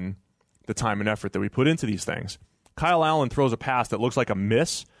believe in the time and effort that we put into these things. Kyle Allen throws a pass that looks like a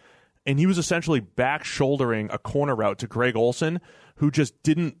miss, and he was essentially back shouldering a corner route to Greg Olsen, who just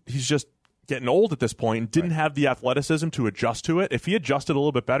didn't, he's just getting old at this point and didn't have the athleticism to adjust to it. If he adjusted a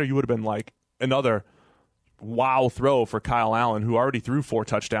little bit better, you would have been like another wow throw for Kyle Allen, who already threw 4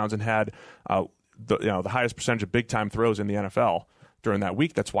 touchdowns and had the highest percentage of big-time throws in the NFL during that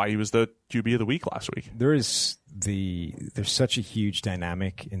week. That's why he was the QB of the week last week. There's such a huge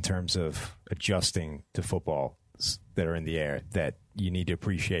dynamic in terms of adjusting to football that are in the air that you need to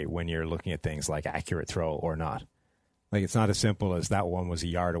appreciate when you're looking at things like accurate throw or not. Like, it's not as simple as that one was a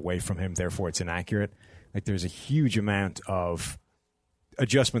yard away from him, therefore it's inaccurate. Like, there's a huge amount of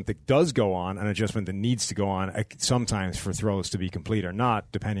adjustment that does go on and adjustment that needs to go on sometimes for throws to be complete or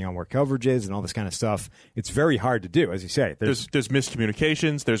not, depending on where coverage is and all this kind of stuff. It's very hard to do, as you say. There's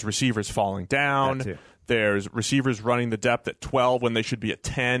miscommunications. There's receivers falling down. There's receivers running the depth at 12 when they should be at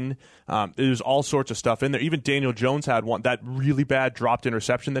 10. There's all sorts of stuff in there. Even Daniel Jones had one, that really bad dropped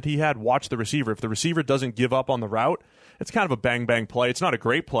interception that he had. Watch the receiver. If the receiver doesn't give up on the route, it's kind of a bang-bang play. It's not a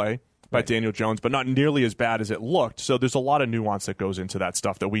great play by Daniel Jones, but not nearly as bad as it looked. So there's a lot of nuance that goes into that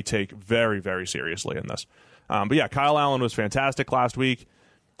stuff that we take very, very seriously in this. But yeah, Kyle Allen was fantastic last week.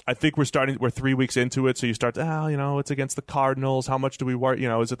 I think we're 3 weeks into it, so you start to, it's against the Cardinals. How much do we worry?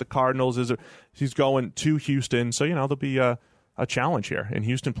 Is it the Cardinals? He's going to Houston, so there'll be a challenge here. And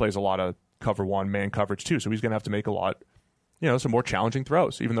Houston plays a lot of cover one, man coverage too, so he's going to have to make a lot, some more challenging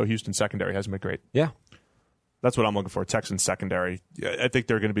throws, even though Houston's secondary hasn't been great. Yeah. That's what I'm looking for. Texans secondary. I think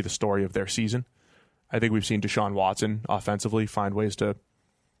they're going to be the story of their season. I think we've seen Deshaun Watson offensively find ways to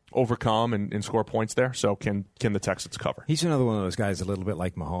overcome and score points there. So can the Texans cover? He's another one of those guys a little bit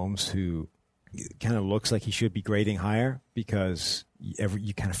like Mahomes who kind of looks like he should be grading higher because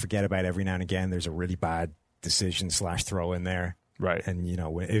you kind of forget about every now and again there's a really bad decision / throw in there. Right. And,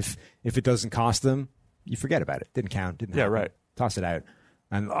 if it doesn't cost them, you forget about it. Didn't count. Didn't happen. Right. Toss it out.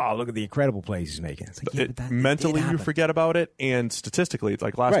 And, look at the incredible plays he's making. It's like, mentally, you forget about it. And statistically, it's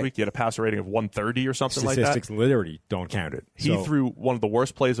like last week, you had a passer rating of 130 or something like that. Statistics literally don't count it. He threw one of the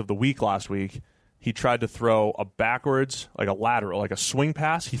worst plays of the week last week. He tried to throw a backwards, like a lateral, like a swing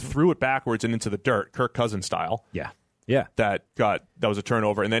pass. He threw it backwards and into the dirt, Kirk Cousins style. Yeah. Yeah. That was a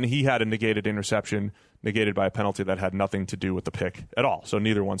turnover. And then he had a negated interception, negated by a penalty that had nothing to do with the pick at all. So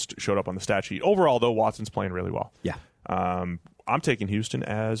neither one showed up on the stat sheet. Overall, though, Watson's playing really well. Yeah. I'm taking Houston,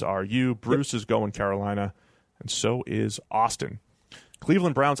 as are you. Bruce is going Carolina, and so is Austin.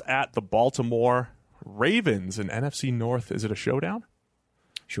 Cleveland Browns at the Baltimore Ravens in NFC North. Is it a showdown?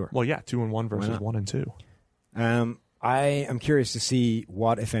 Sure. Well, yeah, 2-1 versus 1-2. I am curious to see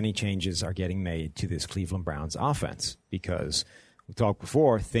what, if any, changes are getting made to this Cleveland Browns offense because we talked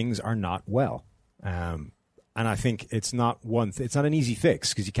before, things are not well. And I think it's not it's not an easy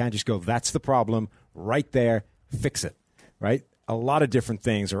fix because you can't just go, that's the problem right there, fix it, right? A lot of different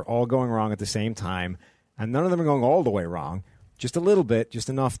things are all going wrong at the same time, and none of them are going all the way wrong. Just a little bit, just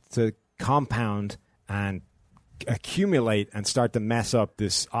enough to compound and accumulate and start to mess up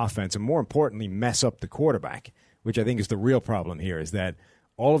this offense, and more importantly, mess up the quarterback, which I think is the real problem here, is that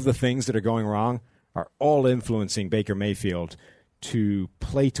all of the things that are going wrong are all influencing Baker Mayfield to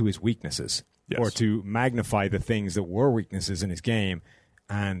play to his weaknesses or to magnify the things that were weaknesses in his game,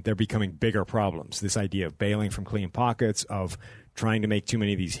 and they're becoming bigger problems. This idea of bailing from clean pockets, of trying to make too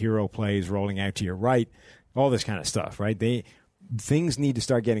many of these hero plays, rolling out to your right, all this kind of stuff, right? Things need to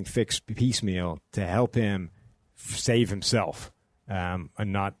start getting fixed piecemeal to help him save himself and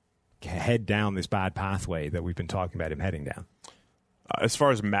not head down this bad pathway that we've been talking about him heading down. As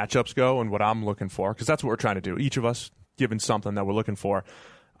far as matchups go and what I'm looking for, because that's what we're trying to do, each of us given something that we're looking for.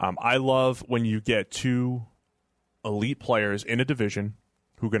 I love when you get two elite players in a division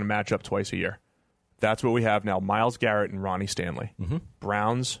who are going to match up twice a year. That's what we have now, Myles Garrett and Ronnie Stanley. Mm-hmm.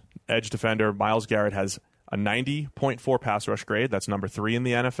 Browns edge defender. Myles Garrett has a 90.4 pass rush grade. That's number 3 in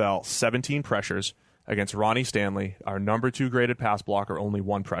the NFL, 17 pressures against Ronnie Stanley, our number 2 graded pass blocker, only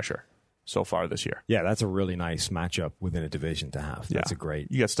 1 pressure so far this year. Yeah, that's a really nice matchup within a division to have. That's a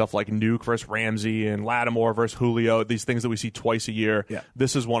great. You got stuff like Nuke versus Ramsey and Lattimore versus Julio, these things that we see twice a year. Yeah.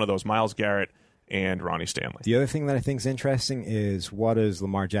 This is one of those, Myles Garrett and Ronnie Stanley. The other thing that I think is interesting is what does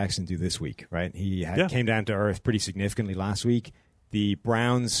Lamar Jackson do this week, right? He came down to earth pretty significantly last week. The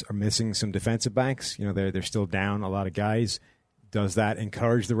Browns are missing some defensive backs. They're still down a lot of guys. Does that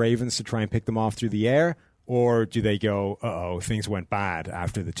encourage the Ravens to try and pick them off through the air? Or do they go, things went bad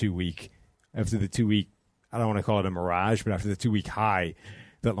after the 2 week, I don't want to call it a mirage, but after the 2 week high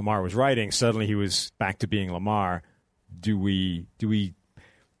that Lamar was riding, suddenly he was back to being Lamar. Do we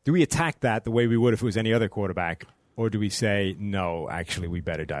attack that the way we would if it was any other quarterback? Or do we say, no, actually, we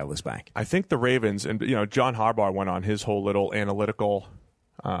better dial this back? I think the Ravens, and John Harbaugh went on his whole little analytical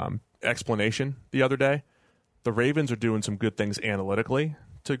explanation the other day. The Ravens are doing some good things analytically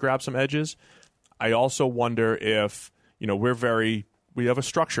to grab some edges. I also wonder if, we have a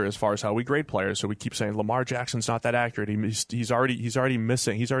structure as far as how we grade players. So we keep saying Lamar Jackson's not that accurate. He's already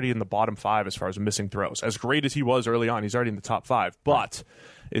missing. He's already in the bottom 5 as far as missing throws. As great as he was early on, he's already in the top 5. But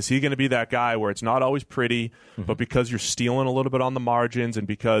is he going to be that guy where it's not always pretty, but because you're stealing a little bit on the margins and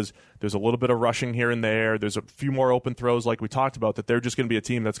because there's a little bit of rushing here and there's a few more open throws like we talked about, that they're just going to be a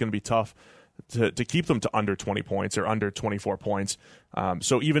team that's going to be tough to keep them to under 20 points or under 24 points.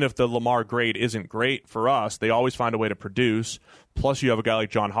 So even if the Lamar grade isn't great for us, they always find a way to produce. Plus, you have a guy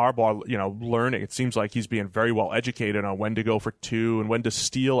like John Harbaugh, learning. It seems like he's being very well educated on when to go for 2 and when to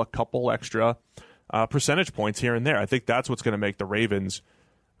steal a couple extra percentage points here and there. I think that's what's going to make the Ravens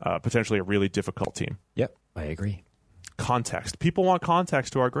potentially a really difficult team. Yep, I agree. Context. People want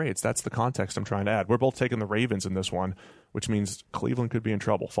context to our grades. That's the context I'm trying to add. We're both taking the Ravens in this one, which means Cleveland could be in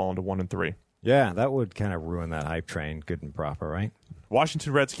trouble, falling to 1-3. Yeah, that would kind of ruin that hype train, good and proper, right?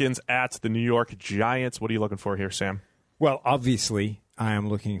 Washington Redskins at the New York Giants. What are you looking for here, Sam? Well, obviously, I am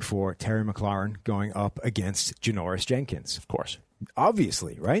looking for Terry McLaurin going up against Janoris Jenkins. Of course.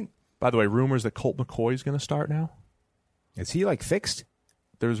 Obviously, right? By the way, rumors that Colt McCoy is going to start now. Is he, fixed?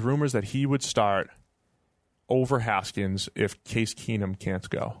 There's rumors that he would start over Haskins if Case Keenum can't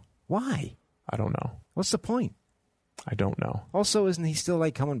go. Why? I don't know. What's the point? I don't know. Also, isn't he still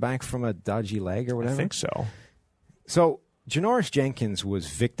like coming back from a dodgy leg or whatever? I think so. So Janoris Jenkins was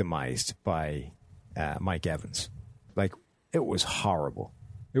victimized by Mike Evans. Like, it was horrible.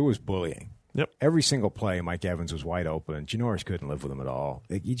 It was bullying. Yep. Every single play, Mike Evans was wide open. Janoris couldn't live with him at all.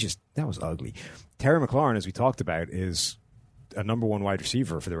 Like, that was ugly. Terry McLaurin, as we talked about, is a number one wide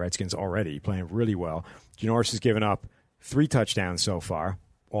receiver for the Redskins already, playing really well. Janoris has given up 3 touchdowns so far,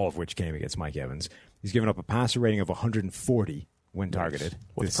 all of which came against Mike Evans. He's given up a passer rating of 140 when targeted.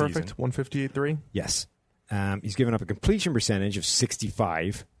 What's this perfect? season. 158.3? Yes. He's given up a completion percentage of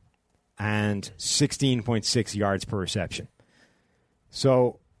 65 and 16.6 yards per reception.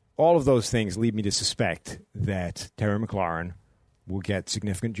 So all of those things lead me to suspect that Terry McLaurin will get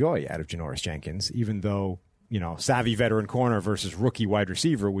significant joy out of Janoris Jenkins, even though, savvy veteran corner versus rookie wide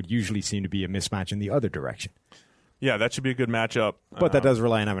receiver would usually seem to be a mismatch in the other direction. Yeah, that should be a good matchup. But that does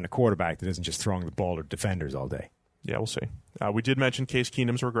rely on having a quarterback that isn't just throwing the ball to defenders all day. Yeah, we'll see. We did mention Case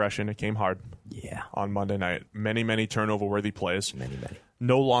Keenum's regression. It came hard on Monday night. Many, many turnover-worthy plays. Many.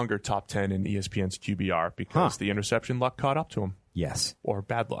 No longer top 10 in ESPN's QBR because the interception luck caught up to him. Yes. Or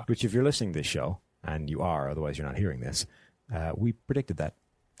bad luck. Which, if you're listening to this show, and you are, otherwise you're not hearing this, we predicted that.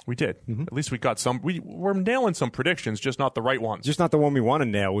 We did. Mm-hmm. At least we got some. We're nailing some predictions, just not the right ones. Just not the one we want to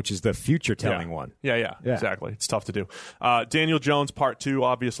nail, which is the future-telling one. Yeah, exactly. It's tough to do. Daniel Jones, part 2,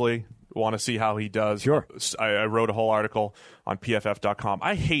 obviously. Want to see how he does. Sure. I wrote a whole article on PFF.com.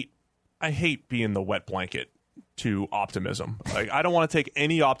 I hate being the wet blanket to optimism. Like, I don't want to take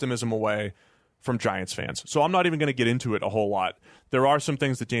any optimism away from Giants fans. So I'm not even going to get into it a whole lot. There are some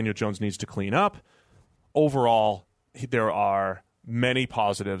things that Daniel Jones needs to clean up. Overall, there are many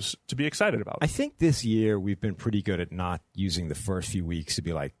positives to be excited about. I think this year we've been pretty good at not using the first few weeks to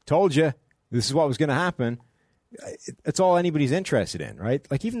be like, told you, this is what was going to happen. It's all anybody's interested in, right?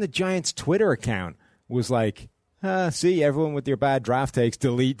 Like, even the Giants' Twitter account was like, see, everyone with your bad draft takes,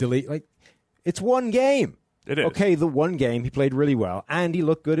 delete. Like, it's one game. It is. Okay, the one game, he played really well, and he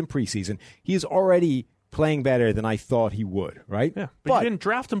looked good in preseason. He is already playing better than I thought he would, right? Yeah, but you didn't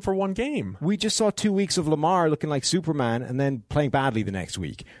draft him for one game. We just saw 2 weeks of Lamar looking like Superman and then playing badly the next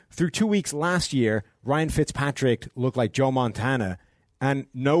week. Through 2 weeks last year, Ryan Fitzpatrick looked like Joe Montana, and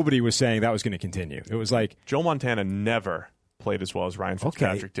nobody was saying that was going to continue. It was like Joe Montana never played as well as Ryan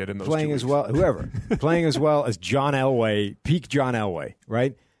Fitzpatrick did in those 2 weeks. Playing as well as John Elway, peak John Elway,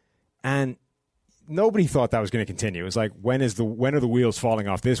 right? And nobody thought that was going to continue. It was like, when are the wheels falling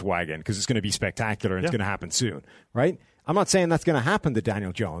off this wagon? Because it's going to be spectacular and it's going to happen soon, right? I'm not saying that's going to happen to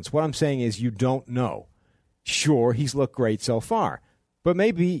Daniel Jones. What I'm saying is you don't know. Sure, he's looked great so far, but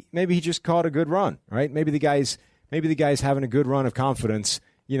maybe he just caught a good run, right? Maybe the guy's having a good run of confidence.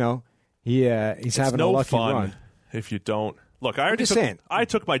 He's having a lucky run. If you don't look, I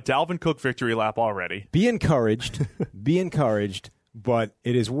took my Dalvin Cook victory lap already. Be encouraged, but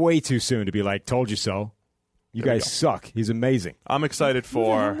it is way too soon to be like, told you so. You guys suck. He's amazing. I'm excited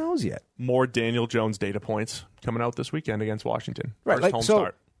for who knows yet? More Daniel Jones data points coming out this weekend against Washington. Right, First home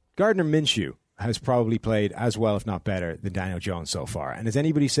start. Gardner Minshew has probably played as well, if not better, than Daniel Jones so far. And is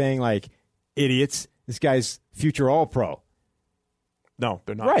anybody saying, like, idiots, this guy's future All-Pro? No,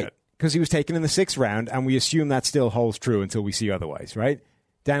 they're not yet. Because he was taken in the 6th round, and we assume that still holds true until we see otherwise, right?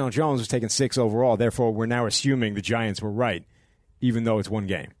 Daniel Jones was taken 6 overall, therefore we're now assuming the Giants were right, even though it's one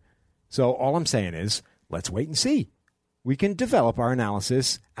game. So all I'm saying is, let's wait and see. We can develop our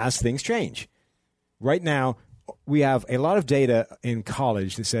analysis as things change. Right now, we have a lot of data in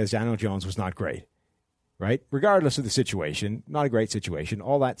college that says Daniel Jones was not great, right? Regardless of the situation, not a great situation.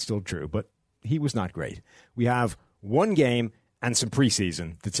 All that's still true, but he was not great. We have one game and some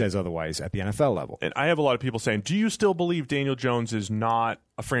preseason that says otherwise at the NFL level. And I have a lot of people saying, do you still believe Daniel Jones is not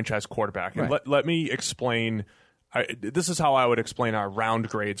a franchise quarterback? And let me explain. This is how I would explain our round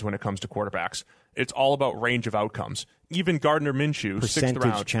grades when it comes to quarterbacks. It's all about range of outcomes. Even Gardner Minshew, percentage 6th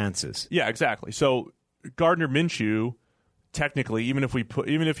round chances. Yeah, exactly. So Gardner Minshew, technically, even if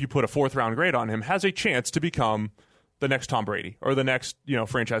you put a 4th round grade on him, has a chance to become the next Tom Brady or the next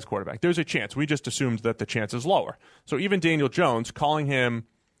franchise quarterback. There's a chance. We just assumed that the chance is lower. So even Daniel Jones, calling him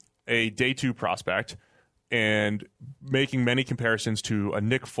a day 2 prospect and making many comparisons to a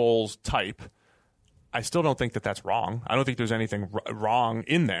Nick Foles type, I still don't think that that's wrong. I don't think there's anything wrong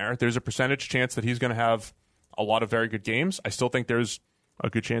in there. There's a percentage chance that he's going to have a lot of very good games. I still think there's a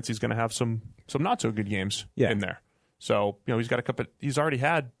good chance he's going to have some not so good games in there. So, he's already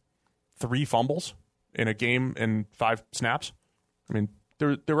had 3 fumbles in a game in 5 snaps. I mean,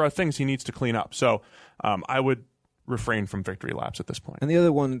 there are things he needs to clean up. So I would refrain from victory laps at this point. And the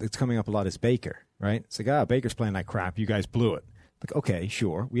other one that's coming up a lot is Baker, right? It's like, Baker's playing like crap. You guys blew it. Like, okay,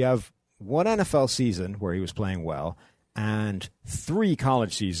 sure. We have one NFL season where he was playing well and 3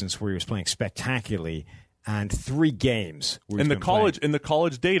 college seasons where he was playing spectacularly and 3 games where he's been playing. And the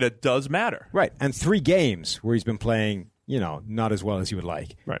college data does matter. Right. And 3 games where he's been playing, not as well as you would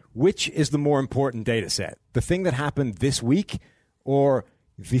like. Right. Which is the more important data set? The thing that happened this week or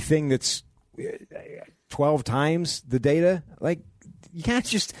the thing that's 12 times the data? Like, you can't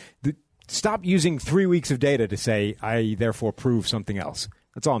just stop using 3 weeks of data to say, I therefore prove something else.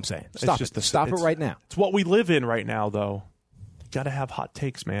 That's all I'm saying. Stop it right now. It's what we live in right now, though. You got to have hot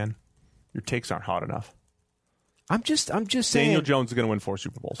takes, man. Your takes aren't hot enough. I'm just saying. Daniel Jones is going to win 4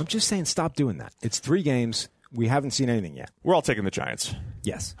 Super Bowls. I'm just saying stop doing that. It's 3 games. We haven't seen anything yet. We're all taking the Giants.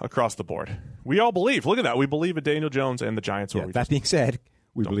 Yes. Across the board. We all believe. Look at that. We believe in Daniel Jones and the Giants. That being said,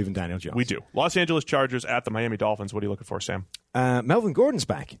 we believe in Daniel Jones. We do. Los Angeles Chargers at the Miami Dolphins. What are you looking for, Sam? Melvin Gordon's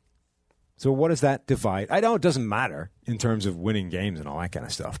back. So what does that divide? I know it doesn't matter in terms of winning games and all that kind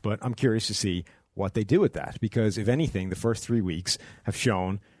of stuff, but I'm curious to see what they do with that because, if anything, the first 3 weeks have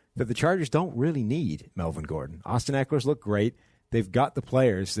shown that the Chargers don't really need Melvin Gordon. Austin Eckler's look great. They've got the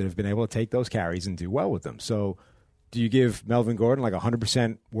players that have been able to take those carries and do well with them. So do you give Melvin Gordon like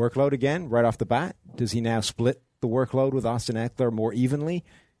 100% workload again right off the bat? Does he now split the workload with Austin Eckler more evenly?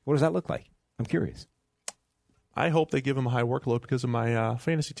 What does that look like? I'm curious. I hope they give him a high workload because of my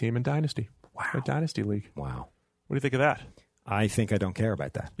fantasy team in Dynasty. Wow. My Dynasty League. Wow. What do you think of that? I think I don't care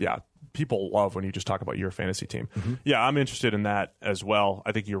about that. Yeah. People love when you just talk about your fantasy team. Mm-hmm. Yeah, I'm interested in that as well.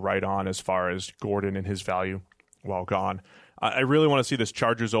 I think you're right on as far as Gordon and his value while gone. I really want to see this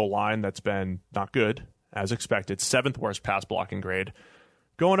Chargers O-line that's been not good, as expected. 7th worst pass blocking grade.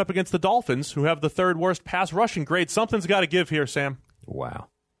 Going up against the Dolphins, who have the 3rd worst pass rushing grade. Something's got to give here, Sam. Wow.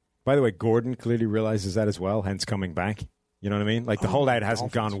 By the way, Gordon clearly realizes that as well, hence coming back. You know what I mean? Like, the holdout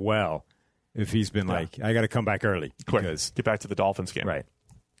hasn't gone well if he's been like, I got to come back early. Quick, because, get back to the Dolphins game. Right.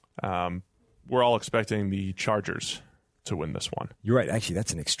 We're all expecting the Chargers to win this one. You're right. Actually,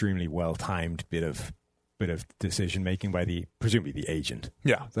 that's an extremely well-timed bit of decision-making by presumably the agent.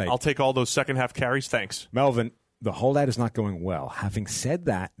 Yeah. Like, I'll take all those second-half carries. Thanks. Melvin, the holdout is not going well. Having said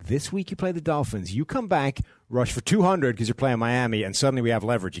that, this week you play the Dolphins. You come back, rush for 200 because you're playing Miami, and suddenly we have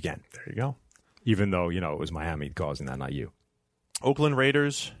leverage again. There you go. Even though, it was Miami causing that, not you. Oakland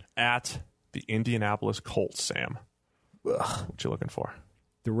Raiders at the Indianapolis Colts, Sam. Ugh. What you looking for?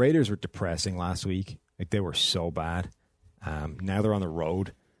 The Raiders were depressing last week. Like, they were so bad. Now they're on the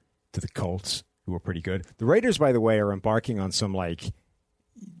road to the Colts, who are pretty good. The Raiders, by the way, are embarking on some, like,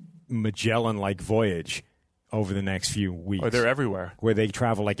 Magellan-like voyage over the next few weeks. Oh, they're everywhere. Where they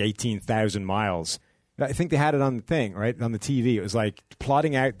travel, like, 18,000 miles. I think they had it on the thing, right? On the TV. It was, like,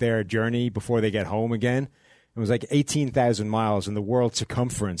 plotting out their journey before they get home again. It was, like, 18,000 miles, and the world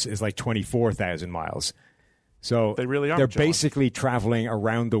circumference is, like, 24,000 miles. So they really are. They're basically traveling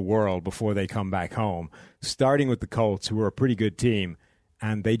around the world before they come back home, starting with the Colts, who are a pretty good team,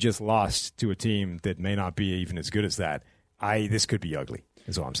 and they just lost to a team that may not be even as good as that. This could be ugly,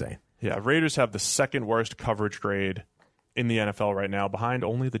 is all I'm saying. Yeah, Raiders have the 2nd worst coverage grade in the NFL right now, behind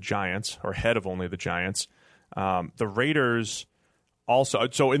only the Giants, or ahead of only the Giants. The Raiders also,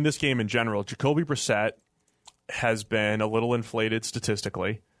 so in this game in general, Jacoby Brissett has been a little inflated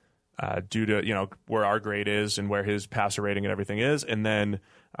statistically. Due to where our grade is and where his passer rating and everything is, and then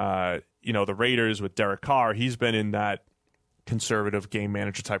the Raiders with Derek Carr, he's been in that conservative game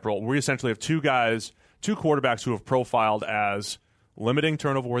manager type role. We essentially have two quarterbacks who have profiled as limiting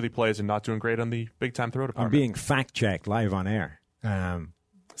turnover worthy plays and not doing great on the big time throw department. I'm being fact checked live on air.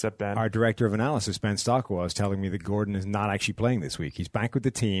 Is that Ben? Our director of analysis, Ben Stockwell, is telling me that Gordon is not actually playing this week. He's back with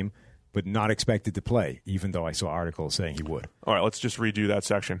the team, but not expected to play, even though I saw articles saying he would. All right, let's just redo that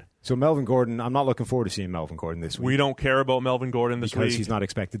section. So Melvin Gordon, I'm not looking forward to seeing Melvin Gordon this week. We don't care about Melvin Gordon this week. Because he's not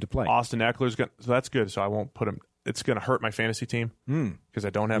expected to play. Austin Eckler's going so that's good, so I won't put him. It's going to hurt my fantasy team because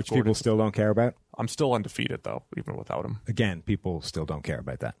I don't have Which Gordon. people still don't care about? I'm still undefeated, though, even without him. Again, people still don't care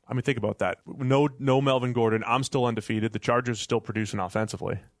about that. I mean, think about that. No Melvin Gordon. I'm still undefeated. The Chargers are still producing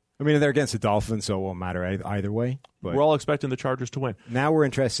offensively. I mean, they're against the Dolphins, so it won't matter either way. But we're all expecting the Chargers to win. Now we're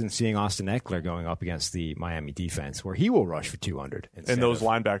interested in seeing Austin Eckler going up against the Miami defense, where he will rush for 200. And those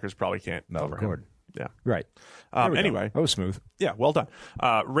linebackers probably can't Melvin Gordon. Yeah. Right. Anyway. That was smooth. Yeah, well done.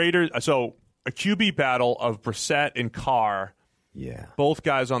 Raiders, so a QB battle of Brissett and Carr. Yeah. Both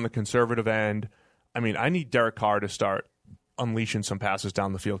guys on the conservative end. I mean, I need Derek Carr to start unleashing some passes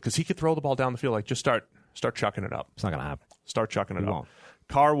down the field because he could throw the ball down the field. Like, just start chucking it up. It's not going to happen. Start chucking it up. Won't.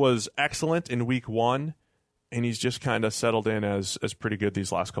 Carr was excellent in week 1, and he's just kind of settled in as pretty good these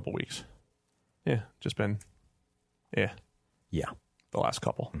last couple weeks. Yeah, just been Yeah, Yeah. the last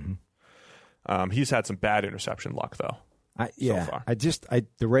couple. Mm-hmm. He's had some bad interception luck, though. So far.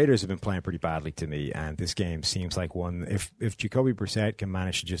 The Raiders have been playing pretty badly to me, and this game seems like one. If Jacoby Brissett can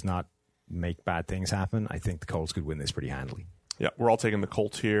manage to just not make bad things happen, I think the Colts could win this pretty handily. Yeah, we're all taking the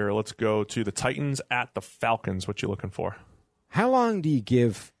Colts here. Let's go to the Titans at the Falcons. What you looking for? How long do you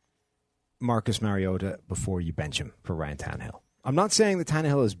give Marcus Mariota before you bench him for Ryan Tannehill? I'm not saying that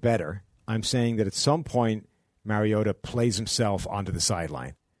Tannehill is better. I'm saying that at some point, Mariota plays himself onto the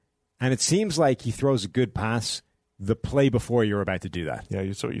sideline. And it seems like he throws a good pass the play before you're about to do that. Yeah,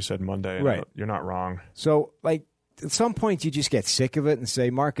 that's what you said Monday. Right. You're not wrong. So, like, at some point, you just get sick of it and say,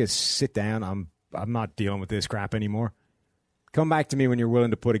 Marcus, sit down. I'm not dealing with this crap anymore. Come back to me when you're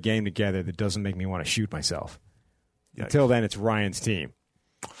willing to put a game together that doesn't make me want to shoot myself. Yikes. Until then, it's Ryan's team.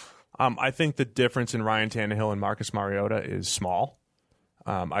 I think the difference in Ryan Tannehill and Marcus Mariota is small.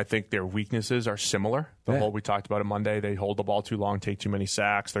 I think their weaknesses are similar. We talked about it Monday. They hold the ball too long, take too many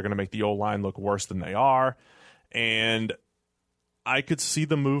sacks. They're going to make the O-line look worse than they are. And I could see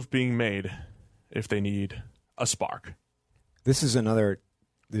the move being made if they need a spark. This is another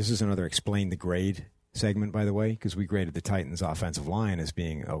explain the grade segment, by the way, because we graded the Titans' offensive line as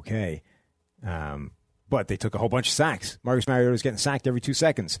being okay. But they took a whole bunch of sacks. Marcus Mariota was getting sacked every 2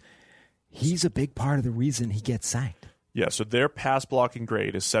 seconds. He's a big part of the reason he gets sacked. Yeah, so their pass blocking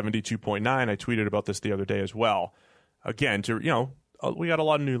grade is 72.9. I tweeted about this the other day as well. Again, we got a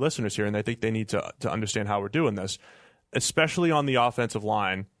lot of new listeners here, and I think they need to understand how we're doing this. Especially on the offensive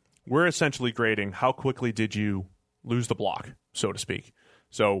line, we're essentially grading how quickly did you lose the block, so to speak.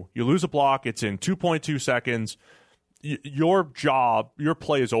 So you lose a block, it's in 2.2 seconds. Your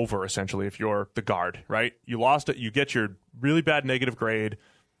play is over, essentially, if you're the guard, right? You lost it, you get your really bad negative grade,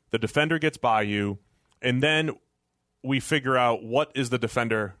 the defender gets by you, and then we figure out what is the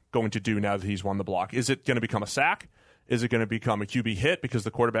defender going to do now that he's won the block. Is it going to become a sack? Is it going to become a QB hit because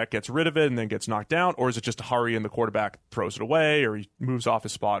the quarterback gets rid of it and then gets knocked down? Or is it just a hurry and the quarterback throws it away or he moves off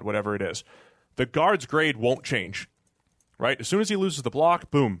his spot, whatever it is? The guard's grade won't change, right? As soon as he loses the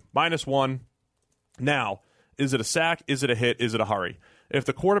block, boom, -1. Now, is it a sack? Is it a hit? Is it a hurry? If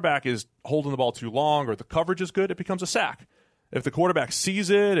the quarterback is holding the ball too long or the coverage is good, it becomes a sack. If the quarterback sees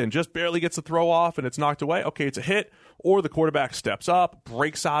it and just barely gets the throw off and it's knocked away, okay, it's a hit. Or the quarterback steps up,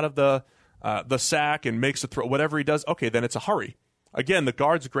 breaks out of the sack and makes a throw, whatever he does, okay, then it's a hurry. Again, the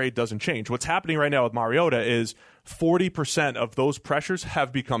guard's grade doesn't change. What's happening right now with Mariota is 40% of those pressures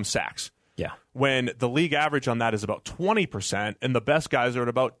have become sacks. Yeah. When the league average on that is about 20%, and the best guys are at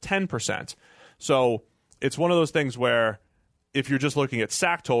about 10%. So it's one of those things where if you're just looking at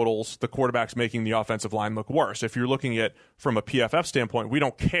sack totals, the quarterback's making the offensive line look worse. If you're looking at from a PFF standpoint, we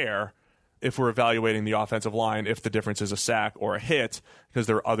don't care if we're evaluating the offensive line if the difference is a sack or a hit because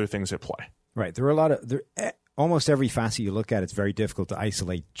there are other things at play. Right. There are a lot of almost every facet you look at, it's very difficult to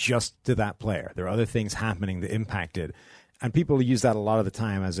isolate just to that player. There are other things happening that impact it. And people use that a lot of the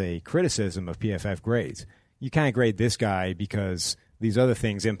time as a criticism of PFF grades. You can't grade this guy because these other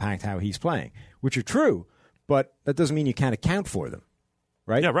things impact how he's playing, which are true, but that doesn't mean you can't account for them.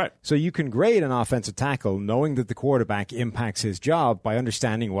 Right? Yeah, right. So you can grade an offensive tackle knowing that the quarterback impacts his job by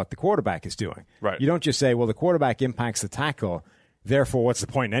understanding what the quarterback is doing. Right. You don't just say, well, the quarterback impacts the tackle, therefore what's the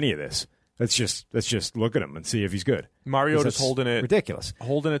point in any of this? Let's just look at him and see if he's good. Mariota's holding it ridiculous.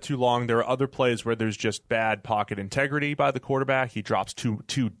 Holding it too long. There are other plays where there's just bad pocket integrity by the quarterback. He drops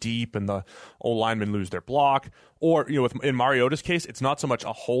too deep and the old linemen lose their block. Or, in Mariota's case, it's not so much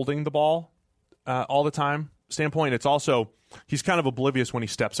a holding the ball all the time standpoint. It's also he's kind of oblivious when he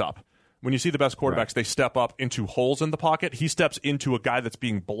steps up. When you see the best quarterbacks, right, they step up into holes in the pocket. He steps into a guy that's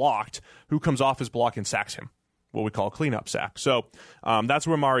being blocked who comes off his block and sacks him, what we call a cleanup sack. So that's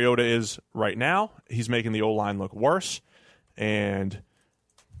where Mariota is right now. He's making the O-line look worse, and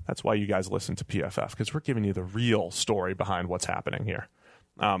that's why you guys listen to PFF, because we're giving you the real story behind what's happening here.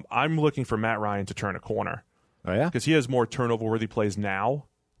 I'm looking for Matt Ryan to turn a corner. Oh, yeah? Because he has more turnover-worthy plays now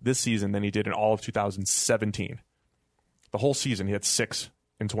this season than he did in all of 2017. The whole season, he had 6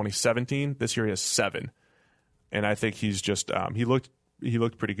 in 2017. This year, he has 7. And I think he's just he looked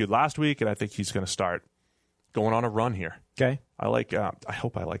pretty good last week, and I think he's going to start going on a run here. Okay. I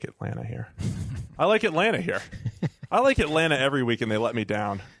hope I like Atlanta here. I like Atlanta here. I like Atlanta every week, and they let me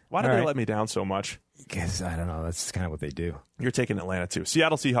down. Why do they let me down so much? Because, I don't know. That's kind of what they do. You're taking Atlanta, too.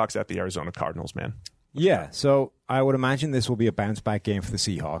 Seattle Seahawks at the Arizona Cardinals, man. Yeah, so I would imagine this will be a bounce-back game for the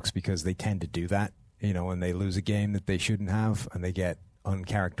Seahawks because they tend to do that, when they lose a game that they shouldn't have and they get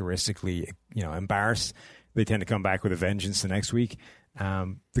uncharacteristically, embarrassed. They tend to come back with a vengeance the next week.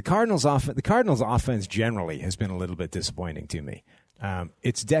 The Cardinals' offense generally has been a little bit disappointing to me.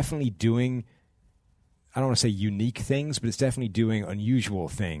 It's definitely doing I don't want to say unique things, but it's definitely doing unusual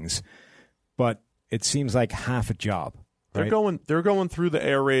things. But it seems like half a job. Right? They're going through the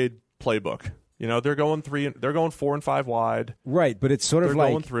air raid playbook. They're going 4 and 5 wide. Right, but it's sort of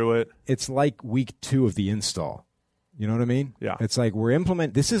like going through it. It's like week 2 of the install. You know what I mean? Yeah. It's like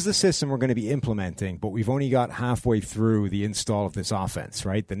this is the system we're going to be implementing, but we've only got halfway through the install of this offense,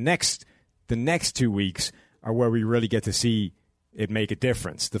 right? The next 2 weeks are where we really get to see it make a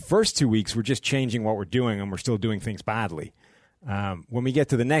difference. The first 2 weeks, we're just changing what we're doing, and we're still doing things badly. When we get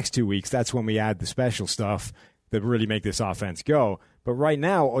to the next 2 weeks, that's when we add the special stuff that really make this offense go. But right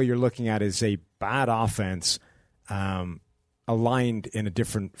now, all you're looking at is a bad offense aligned in a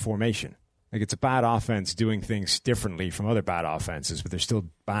different formation. Like, it's a bad offense doing things differently from other bad offenses, but they're still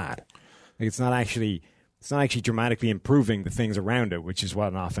bad. Like, it's not actually dramatically improving the things around it, which is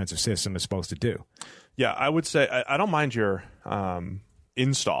what an offensive system is supposed to do. Yeah, I would say I don't mind your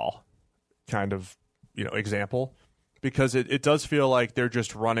install kind of example, because it does feel like they're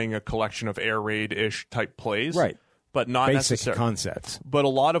just running a collection of air raid-ish type plays. Right. But not basic necessarily concepts. But a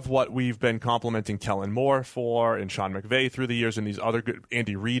lot of what we've been complimenting Kellen Moore for and Sean McVay through the years, and these other good,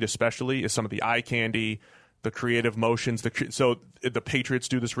 Andy Reid especially, is some of the eye candy, the creative motions. So the Patriots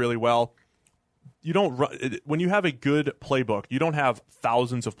do this really well. You don't when you have a good playbook, you don't have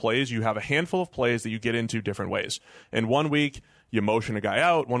thousands of plays. You have a handful of plays that you get into different ways. And 1 week you motion a guy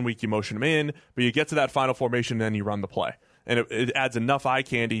out, 1 week you motion him in, but you get to that final formation and then you run the play. And it adds enough eye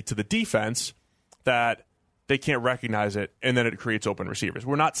candy to the defense that they can't recognize it, and then it creates open receivers.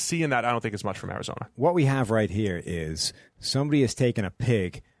 We're not seeing that, I don't think, as much from Arizona. What we have right here is somebody has taken a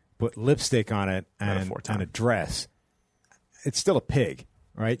pig, put lipstick on it, and a dress. It's still a pig,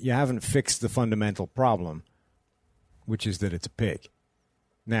 right? You haven't fixed the fundamental problem, which is that it's a pig.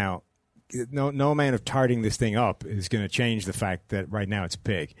 Now, no amount of tarting this thing up is going to change the fact that right now it's a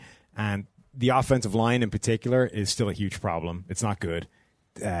pig. And the offensive line in particular is still a huge problem. It's not good.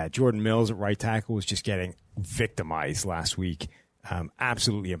 Jordan Mills at right tackle was just getting victimized last week.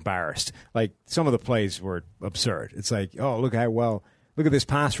 Absolutely embarrassed. Like, some of the plays were absurd. It's like, oh, look at this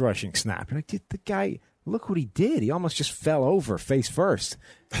pass rushing snap. You're like, the guy, look what he did. He almost just fell over face first.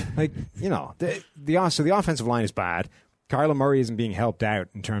 Like, so the offensive line is bad. Kyler Murray isn't being helped out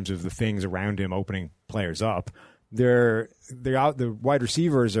in terms of the things around him opening players up. The wide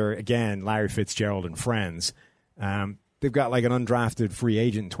receivers are, again, Larry Fitzgerald and friends. They've got like an undrafted free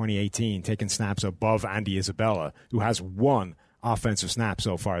agent in 2018 taking snaps above Andy Isabella, who has 1 offensive snap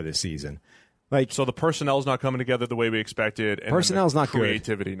so far this season. So the personnel's not coming together the way we expected. And personnel's not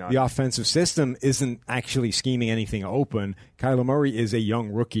creativity good. The offensive system isn't actually scheming anything open. Kyler Murray is a young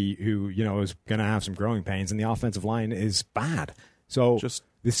rookie who is going to have some growing pains, and the offensive line is bad. So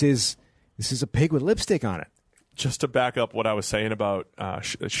this is a pig with lipstick on it. Just to back up what I was saying about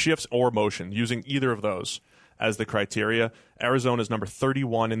shifts or motion, using either of those as the criteria, Arizona is number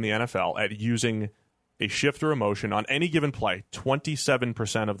 31 in the NFL at using a shift or a motion on any given play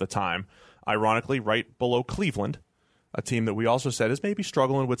 27% of the time. Ironically, right below Cleveland, a team that we also said is maybe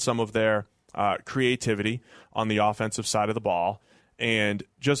struggling with some of their creativity on the offensive side of the ball. And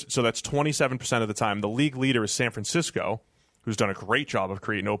so that's 27% of the time. The league leader is San Francisco, who's done a great job of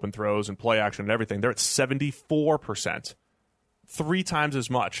creating open throws and play action and everything. They're at 74%. 3 times as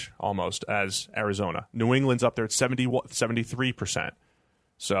much, almost, as Arizona. New England's up there at 73%.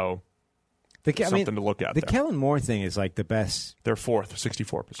 So, something to look at. The Kellen Moore thing is like the best. They're 4th,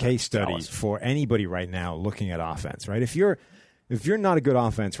 64%. Case study for anybody right now looking at offense, right? If you're not a good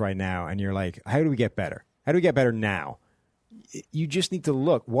offense right now, and you're like, how do we get better? How do we get better now? You just need to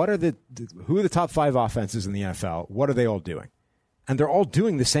look. Who are the top 5 offenses in the NFL? What are they all doing? And they're all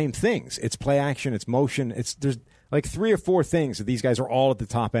doing the same things. It's play action. It's motion. There's like 3 or 4 things that these guys are all at the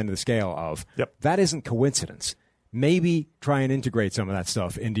top end of the scale of. Yep. That isn't coincidence. Maybe try and integrate some of that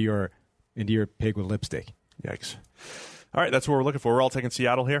stuff into your pig with lipstick. Yikes. All right, that's what we're looking for. We're all taking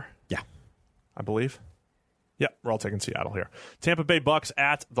Seattle here? Yeah. I believe. Yeah, we're all taking Seattle here. Tampa Bay Bucks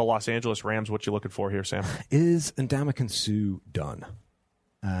at the Los Angeles Rams. What you looking for here, Sam? Is Ndamukong Suh done?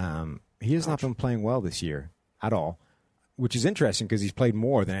 He has not been playing well this year at all, which is interesting because he's played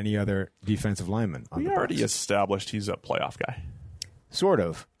more than any other defensive lineman on the Bucs. We already established he's a playoff guy. Sort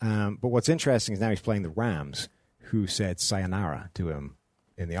of. But what's interesting is now he's playing the Rams, who said sayonara to him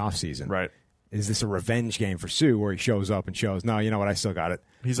in the offseason. Right. Is this a revenge game for Suh where he shows up and shows, no, you know what, I still got it.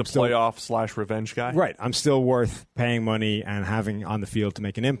 He's a playoff/revenge guy? Right. I'm still worth paying money and having on the field to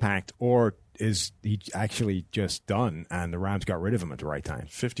make an impact, or is he actually just done and the Rams got rid of him at the right time?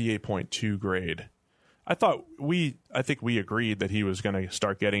 58.2 grade. I think we agreed that he was going to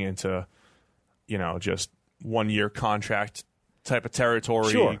start getting into, just 1-year contract type of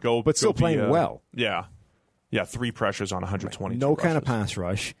territory. Sure, but still playing well. Yeah. Yeah, 3 pressures on 120. No kind of pass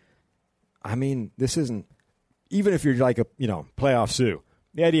rush. I mean, this isn't, even if you're like a, playoff Sue.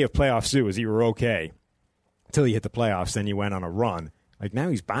 The idea of playoff Sue is you were okay until you hit the playoffs, then you went on a run. Like, now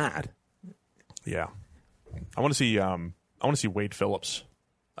he's bad. Yeah. I want to see Wade Phillips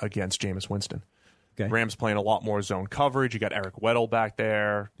against Jameis Winston. Okay. Rams playing a lot more zone coverage. You got Eric Weddle back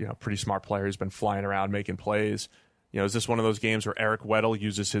there, pretty smart player. He's been flying around making plays. Is this one of those games where Eric Weddle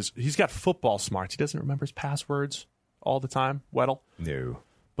uses he's got football smarts. He doesn't remember his passwords all the time, Weddle. No.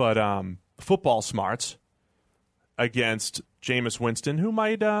 But football smarts against Jameis Winston, who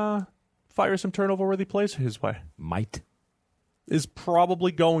might fire some turnover-worthy plays his way. Might. Is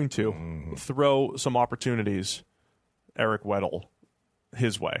probably going to throw some opportunities, Eric Weddle,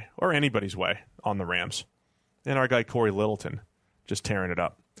 his way, or anybody's way on the Rams. And our guy Corey Littleton just tearing it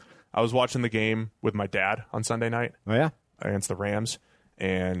up. I was watching the game with my dad on Sunday night. Oh, yeah? Against the Rams,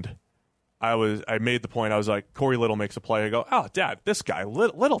 and I made the point, I was like, Corey Little makes a play. I go, oh, Dad, this guy,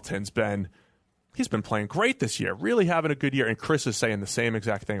 Littleton's he's been playing great this year, really having a good year. And Chris is saying the same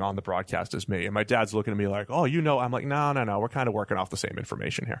exact thing on the broadcast as me. And my dad's looking at me like, oh, I'm like, no, we're kind of working off the same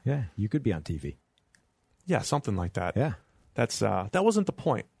information here. Yeah, you could be on TV. Yeah, something like that. Yeah. That wasn't the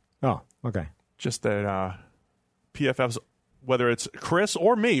point. Oh, okay. Just that PFF's, whether it's Chris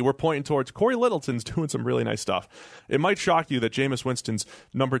or me, we're pointing towards Corey Littleton's doing some really nice stuff. It might shock you that Jameis Winston's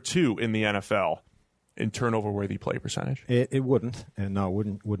number 2 in the NFL in turnover-worthy play percentage. It wouldn't, and no,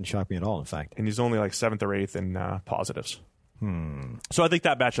 it wouldn't shock me at all, in fact. And he's only like 7th or 8th in positives. So I think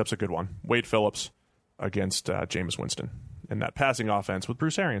that matchup's a good one. Wade Phillips against Jameis Winston. And that passing offense with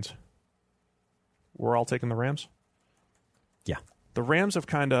Bruce Arians. We're all taking the Rams? Yeah. The Rams have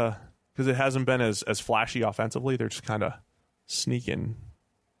kind of, because it hasn't been as flashy offensively, they're just kind of sneaking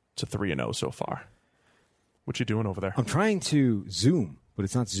to 3-0 so far. What you doing over there? I'm trying to zoom, but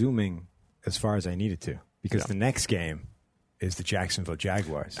it's not zooming as far as I need it to, because the next game is the Jacksonville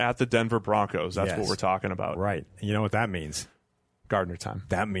Jaguars. At the Denver Broncos. That's what we're talking about. Right. And you know what that means? Gardner time.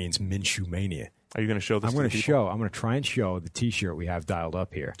 That means Minshew Mania. Are you going to show this? I'm going to try and show the T-shirt we have dialed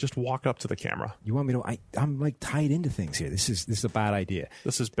up here. Just walk up to the camera. You want me to? I'm like tied into things here. This is a bad idea.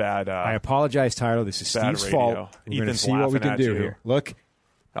 This is bad. I apologize, Tyler. This is Steve's fault. We're going to see what we can do here. Look.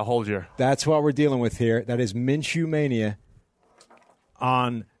 I'll hold you. That's what we're dealing with here. That is Minshew Mania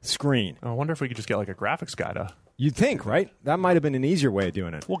on screen. I wonder if we could just get like a graphics guy to. You'd think, right? That might have been an easier way of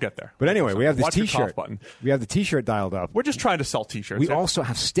doing it. We'll get there. But anyway, we have this Watch your T-shirt. cough button. We have the T-shirt dialed up. We're just trying to sell T-shirts. We also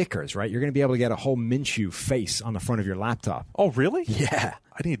have stickers, right? You're going to be able to get a whole Minshew face on the front of your laptop. Oh, really? Yeah.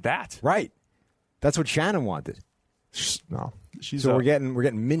 I need that. Right. That's what Shannon wanted. No. So we're getting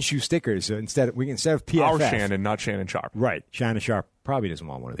Minshew stickers instead of PFF. Our Shannon, not Shannon Sharp. Right. Shannon Sharp probably doesn't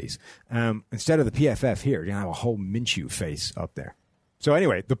want one of these. Instead of the PFF here, you're going to have a whole Minshew face up there. So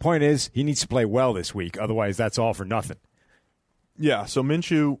anyway, the point is he needs to play well this week. Otherwise, that's all for nothing. Yeah, so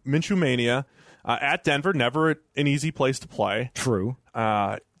Minshew Mania at Denver, never an easy place to play. True.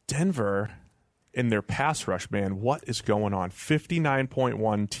 Denver, in their pass rush, man, what is going on?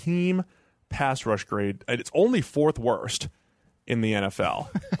 59.1 team pass rush grade. And it's only 4th worst in the NFL,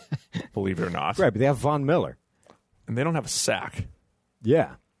 believe it or not. Right, but they have Von Miller. And they don't have a sack.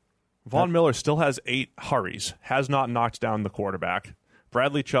 Yeah. Von Miller still has 8 hurries, has not knocked down the quarterback.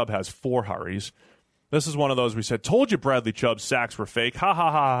 Bradley Chubb has 4 hurries. This is one of those we said, told you Bradley Chubb's sacks were fake. Ha,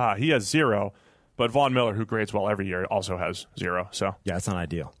 ha, ha, ha, ha. He has 0. But Von Miller, who grades well every year, also has 0. So yeah, it's not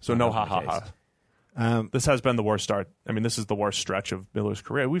ideal. So no ha, ha, ha. This has been the worst start. I mean, this is the worst stretch of Miller's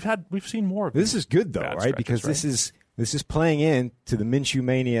career. We've seen more of this. Is good, though, right? Because this is playing in to the Minshew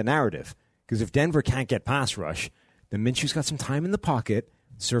Mania narrative. Because if Denver can't get pass rush, then Minshew's got some time in the pocket,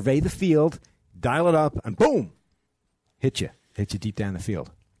 survey the field, dial it up, and boom, hit you deep down the field.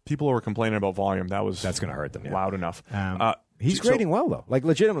 People who were complaining about volume, that's going to hurt them. Yeah. Loud enough. He's grading well, though, like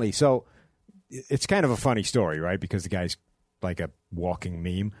legitimately. So it's kind of a funny story, right? Because the guy's like a walking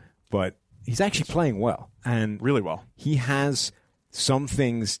meme, but he's actually playing well and really well. He has some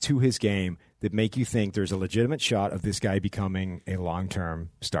things to his game that make you think there's a legitimate shot of this guy becoming a long-term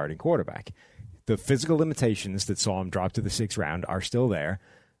starting quarterback. The physical limitations that saw him drop to the 6th round are still there,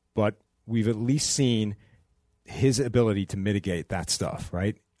 but we've at least seen his ability to mitigate that stuff,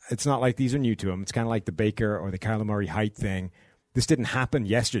 right? It's not like these are new to him. It's kind of like the Baker or the Kyler Murray height thing. This didn't happen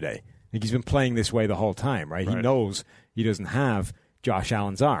yesterday. Like he's been playing this way the whole time, right? He knows he doesn't have Josh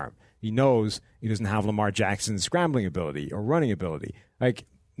Allen's arm. He knows he doesn't have Lamar Jackson's scrambling ability or running ability. Like,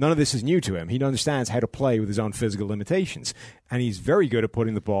 none of this is new to him. He understands how to play with his own physical limitations. And he's very good at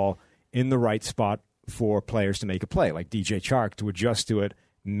putting the ball in the right spot for players to make a play, like DJ Chark, to adjust to it,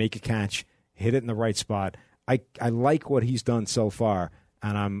 make a catch, hit it in the right spot. I like what he's done so far.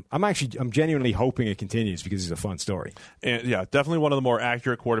 And I'm genuinely hoping it continues because it's a fun story. And yeah, definitely one of the more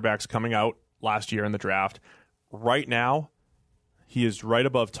accurate quarterbacks coming out last year in the draft. Right now, he is right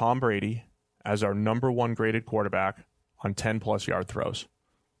above Tom Brady as our number 1 graded quarterback on 10-plus yard throws.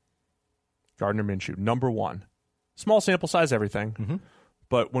 Gardner Minshew, number 1. Small sample size, everything. Mm-hmm.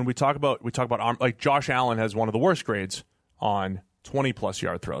 But when we talk about like Josh Allen has one of the worst grades on 20-plus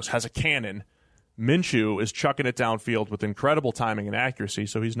yard throws, has a cannon. Minshew is chucking it downfield with incredible timing and accuracy,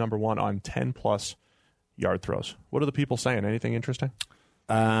 so he's number 1 on 10-plus yard throws. What are the people saying? Anything interesting?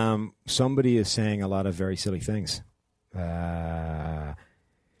 Somebody is saying a lot of very silly things. Do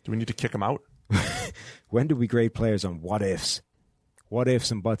we need to kick him out? When do we grade players on what ifs? What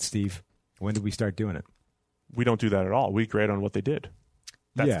ifs and buts, Steve? When did we start doing it? We don't do that at all. We grade on what they did.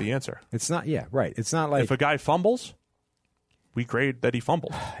 That's the answer. It's not, right. It's not like... If a guy fumbles, we grade that he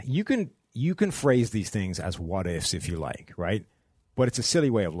fumbled. You can phrase these things as what ifs if you like, right? But it's a silly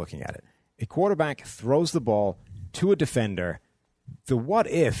way of looking at it. A quarterback throws the ball to a defender. The what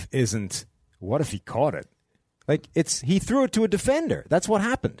if isn't, what if he caught it? Like, he threw it to a defender. That's what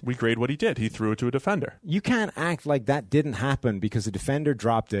happened. We grade what he did. He threw it to a defender. You can't act like that didn't happen because the defender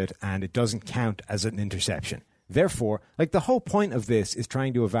dropped it and it doesn't count as an interception. Therefore, like, the whole point of this is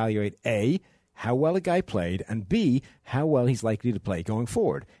trying to evaluate A, how well a guy played, and B, how well he's likely to play going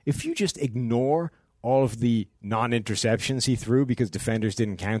forward. If you just ignore all of the non-interceptions he threw because defenders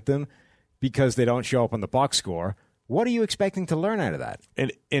didn't count them, because they don't show up on the box score, what are you expecting to learn out of that?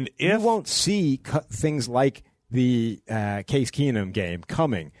 And if you won't see things like the Case Keenum game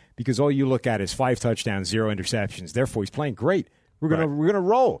coming because all you look at is 5 touchdowns, 0 interceptions. Therefore, he's playing great. We're gonna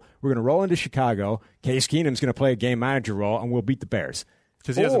roll. We're gonna roll into Chicago. Case Keenum's gonna play a game manager role, and we'll beat the Bears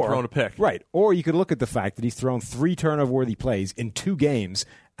because he hasn't thrown a pick. Right. Or you could look at the fact that he's thrown 3 turnover-worthy plays in 2 games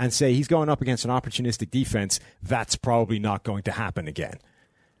and say he's going up against an opportunistic defense. That's probably not going to happen again.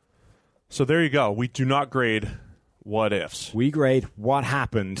 So there you go. We do not grade what ifs. We grade what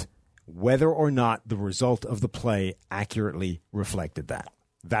happened, whether or not the result of the play accurately reflected that.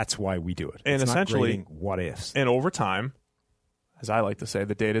 That's why we do it. And it's essentially, not grading what ifs. And over time, as I like to say,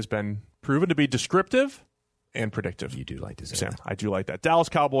 the data has been proven to be descriptive and predictive. You do like to say Sam, that. I do like that. Dallas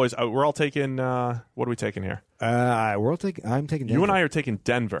Cowboys, we're all taking, what are we taking here? I'm taking Denver. You and I are taking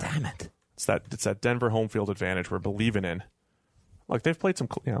Denver. Damn it. It's that Denver home field advantage we're believing in. Look, they've played some,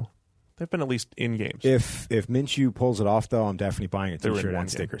 they've been at least in games. If Minshew pulls it off, though, I'm definitely buying a T-shirt and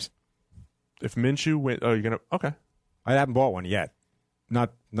stickers. If Minshew wins, you're going to, okay. I haven't bought one yet.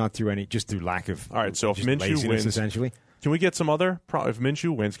 Not through just through lack of all right, so if Minshew wins, essentially. Can we get some other, if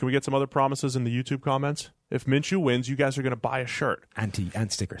Minshew wins, can we get some other promises in the YouTube comments? If Minshew wins, you guys are going to buy a shirt. And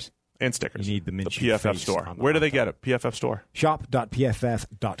stickers. And stickers. You need the Minshew PFF store. Where do they get it? PFF store.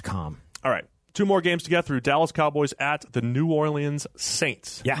 Shop.pff.com. All right. 2 more games to get through. Dallas Cowboys at the New Orleans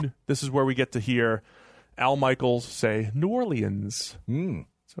Saints. Yeah. This is where we get to hear Al Michaels say New Orleans. So,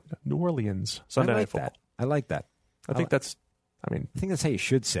 New Orleans. Sunday Night Football. I like that. I think that's how you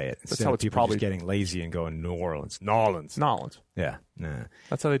should say it. That's how it's people probably just getting lazy and going New Orleans. Nolans. Yeah. Nah.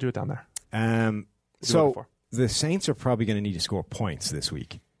 That's how they do it down there. So the Saints are probably going to need to score points this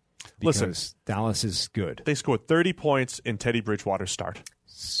week. Because Dallas is good. They scored 30 points in Teddy Bridgewater's start.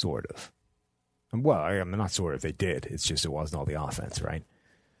 Sort of. Well, I mean, not sort of. They did. It's just it wasn't all the offense, right?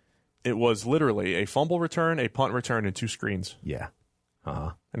 It was literally a fumble return, a punt return, and 2 screens. Yeah.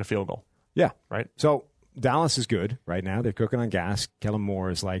 And a field goal. Yeah. Right? So Dallas is good right now. They're cooking on gas. Kellen Moore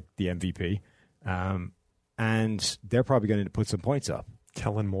is like the MVP. And they're probably going to put some points up.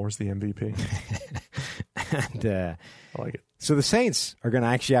 Kellen Moore's the MVP. And I like it. So the Saints are going to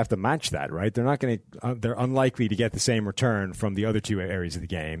actually have to match that, right? They're not going to. They're unlikely to get the same return from the other 2 areas of the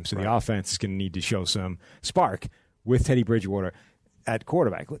game. So the offense is going to need to show some spark with Teddy Bridgewater at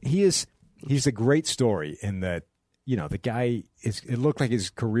quarterback. He's a great story in that the guy is. It looked like his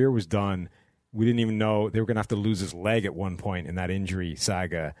career was done. We didn't even know they were going to have to lose his leg at one point in that injury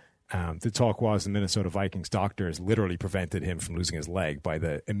saga. The talk was the Minnesota Vikings doctors literally prevented him from losing his leg by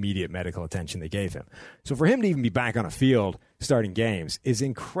the immediate medical attention they gave him. So for him to even be back on a field starting games is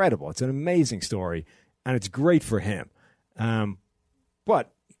incredible. It's an amazing story, and it's great for him.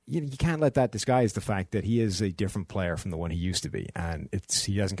 But you can't let that disguise the fact that he is a different player from the one he used to be, and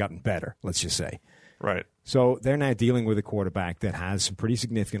he hasn't gotten better, let's just say. Right. So they're now dealing with a quarterback that has some pretty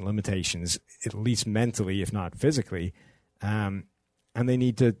significant limitations, at least mentally, if not physically. And they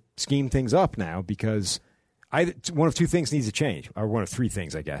need to scheme things up now because one of 2 things needs to change, or one of 3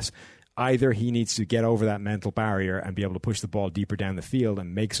 things, I guess. Either he needs to get over that mental barrier and be able to push the ball deeper down the field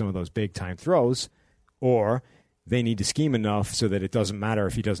and make some of those big-time throws, or they need to scheme enough so that it doesn't matter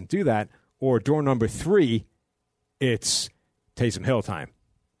if he doesn't do that, or door number 3, it's Taysom Hill time.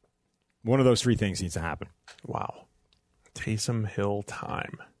 One of those three things needs to happen. Wow. Taysom Hill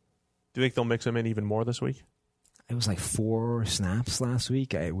time. Do you think they'll mix him in even more this week? It was like 4 snaps last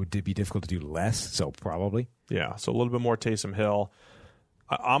week. It would be difficult to do less, so probably. Yeah, so a little bit more Taysom Hill.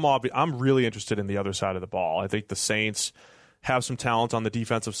 I'm really interested in the other side of the ball. I think the Saints have some talent on the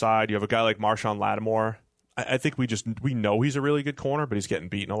defensive side. You have a guy like Marshawn Lattimore. I think we know he's a really good corner, but he's getting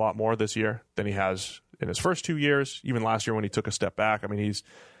beaten a lot more this year than he has in his first 2 years. Even last year when he took a step back, I mean,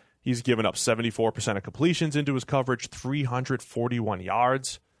 he's given up 74% of completions into his coverage, 341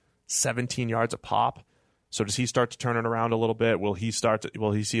 yards, 17 yards a pop. So does he start to turn it around a little bit? Will he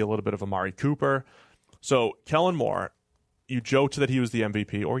see a little bit of Amari Cooper? So Kellen Moore, you joked that he was the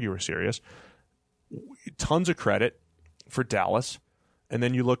MVP, or you were serious. Tons of credit for Dallas. And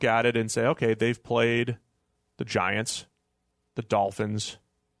then you look at it and say, okay, they've played the Giants, the Dolphins,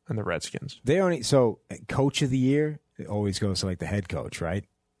 and the Redskins. Coach of the year, it always goes to like the head coach, right?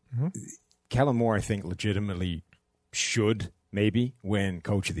 Mm-hmm. Kellen Moore, I think, legitimately should maybe win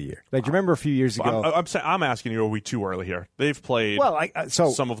Coach of the Year. Like, do you remember a few years ago? I'm asking you, are we too early here? They've played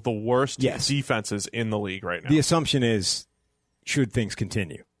some of the worst defenses in the league right now. The assumption is, should things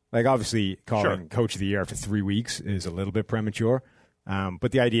continue? Like, obviously, calling Coach of the Year after 3 weeks is a little bit premature.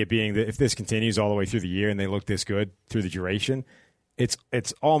 But the idea being that if this continues all the way through the year and they look this good through the duration,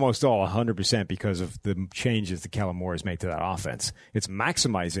 it's almost all 100% because of the changes that Kellen Moore has made to that offense. It's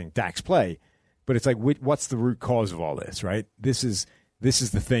maximizing Dak's play, but it's like, what's the root cause of all this, right? This is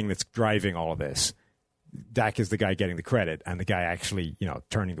the thing that's driving all of this. Dak is the guy getting the credit and the guy actually,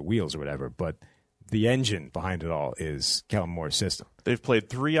 turning the wheels or whatever. But the engine behind it all is Kellen Moore's system. They've played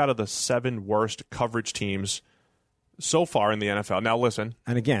 3 out of the 7 worst coverage teams so far in the NFL. Now, listen.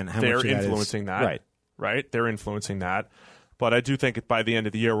 And again, they're influencing that. Right? They're influencing that. But I do think by the end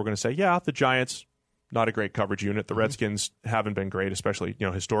of the year, we're going to say, the Giants, not a great coverage unit. The Redskins haven't been great, especially,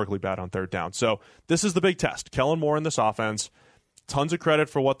 historically bad on third down. So this is the big test. Kellen Moore in this offense, tons of credit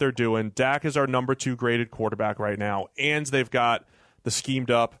for what they're doing. Dak is our number 2 graded quarterback right now. And they've got the schemed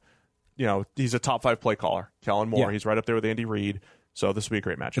up, he's a top 5 play caller. Kellen Moore, he's right up there with Andy Reid. So this will be a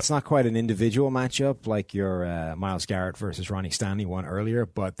great matchup. It's not quite an individual matchup like your Myles Garrett versus Ronnie Stanley one earlier,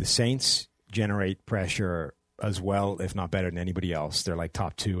 but the Saints generate pressure as well, if not better than anybody else. They're like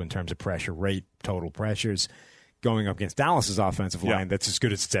top 2 in terms of pressure rate, total pressures, going up against Dallas's offensive line that's as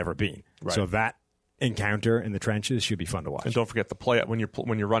good as it's ever been. Right. So that encounter in the trenches should be fun to watch. And don't forget the play when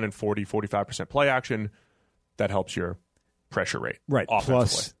you're running 40-45% play action, that helps your pressure rate. Right.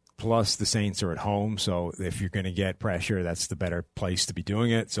 Plus the Saints are at home, so if you're going to get pressure, that's the better place to be doing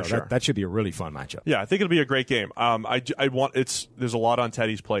it. So that should be a really fun matchup. Yeah, I think it'll be a great game. There's a lot on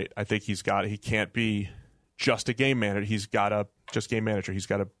Teddy's plate. I think he can't be just a game manager. He's got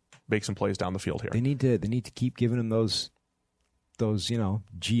to make some plays down the field here. They need to keep giving him those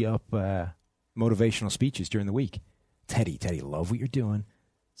G up motivational speeches during the week. Teddy, love what you're doing.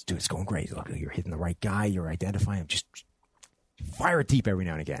 It's going great. Look, you're hitting the right guy. You're identifying him. Just fire it deep every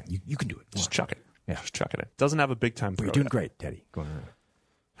now and again. You can do it. Just chuck it. Yeah, just chuck it in. Doesn't have a big time throw. You're doing great, Teddy. Go on.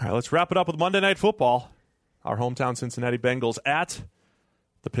 All right, let's wrap it up with Monday Night Football. Our hometown Cincinnati Bengals at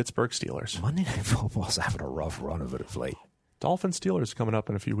the Pittsburgh Steelers. Monday Night Football's having a rough run of it of late. Dolphins Steelers coming up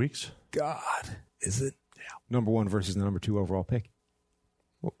in a few weeks. God, is it? Yeah. Number 1 versus the number 2 overall pick.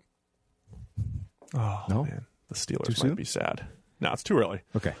 Oh, no? Man. The Steelers might be sad. No, it's too early.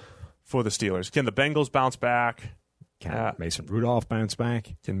 Okay. For the Steelers. Can the Bengals bounce back? Can Mason Rudolph bounce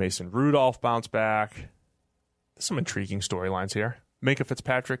back? Can Mason Rudolph bounce back? There's some intriguing storylines here. Minkah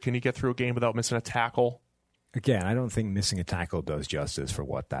Fitzpatrick, can he get through a game without missing a tackle? Again, I don't think missing a tackle does justice for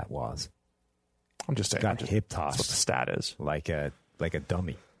what that was. I'm just saying. Hip toss. That's what the stat is. Like a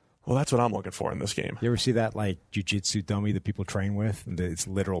dummy. Well, that's what I'm looking for in this game. You ever see that like jiu-jitsu dummy that people train with? And its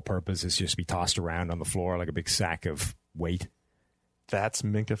literal purpose is just to be tossed around on the floor like a big sack of weight. That's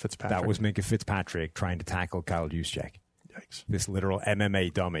Minkah Fitzpatrick. That was Minkah Fitzpatrick trying to tackle Kyle Juszczyk. Yikes. This literal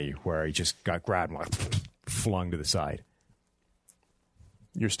MMA dummy where he just got grabbed and like flung to the side.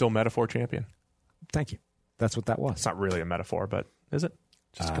 You're still metaphor champion. Thank you. That's what that was. It's not really a metaphor, but is it?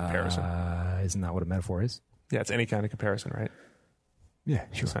 Just a comparison. Isn't that what a metaphor is? Yeah, it's any kind of comparison, right? Yeah,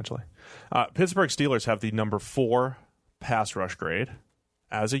 sure. Essentially. Pittsburgh Steelers have the number 4 pass rush grade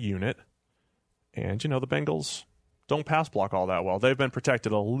as a unit. And, the Bengals don't pass block all that well. They've been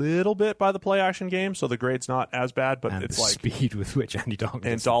protected a little bit by the play action game, so the grade's not as bad, but and it's the like speed with which Andy Dalton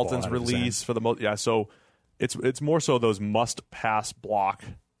and Dalton's release for the most. Yeah, so it's more so those must pass block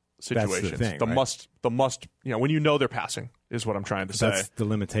situations. That's the thing, the must when they're passing is what I'm trying to say. That's the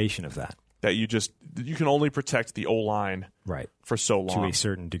limitation of that. That you can only protect the O-line right for so long to a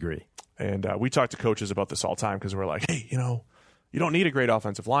certain degree. And we talk to coaches about this all the time because we're like, hey, You don't need a great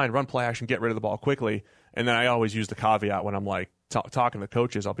offensive line. Run play action, get rid of the ball quickly. And then I always use the caveat when I'm like talking to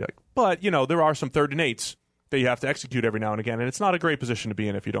coaches. I'll be like, but, there are some 3rd and 8s that you have to execute every now and again. And it's not a great position to be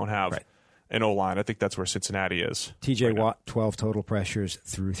in if you don't have an O-line. I think that's where Cincinnati is. TJ Watt, 12 total pressures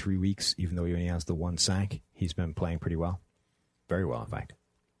through 3 weeks, even though he only has the 1 sack. He's been playing pretty well. Very well, in fact.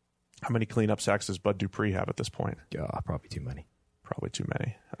 How many cleanup sacks does Bud Dupree have at this point? Probably too many. Probably too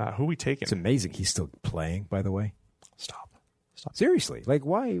many. Who are we taking? It's amazing he's still playing, by the way. Stop. Seriously. Like,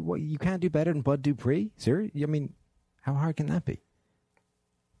 why? You can't do better than Bud Dupree? Seriously? I mean, how hard can that be?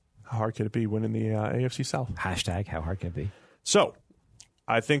 How hard could it be winning the AFC South? Hashtag, how hard can it be? So,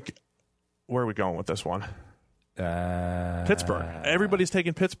 I think, where are we going with this one? Pittsburgh. Everybody's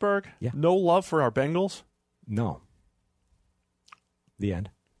taking Pittsburgh? Yeah. No love for our Bengals? No. The end.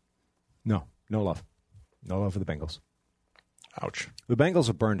 No love. No love for the Bengals. Ouch. The Bengals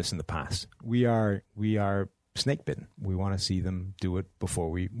have burned us in the past. We are snake bitten. We want to see them do it before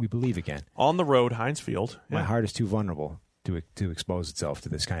we believe again. On the road, Heinz Field. Yeah. My heart is too vulnerable to expose itself to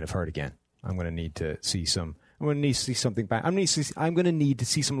this kind of hurt again. I'm going to need to see some. I'm going to need to see something back. I'm going to need to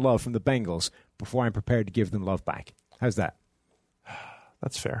see some love from the Bengals before I'm prepared to give them love back. How's that?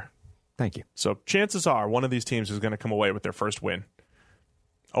 That's fair. Thank you. So chances are one of these teams is going to come away with their first win.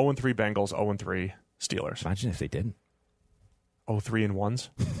 0-3 Bengals, 0-3 Steelers. Imagine if they didn't. 0-3-1s.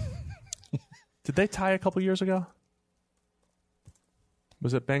 Did they tie a couple years ago?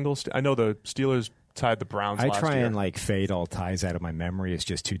 Was it Bengals? I know the Steelers tied the Browns last year. I try and fade all ties out of my memory. It's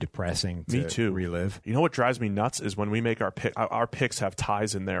just too depressing to relive. You know what drives me nuts is when we make our picks have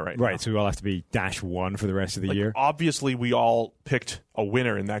ties in there now. Right, so we all have to be -1 for the rest of the year. Obviously, we all picked a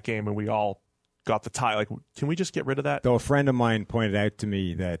winner in that game and we all got the tie. Can we just get rid of that? Though a friend of mine pointed out to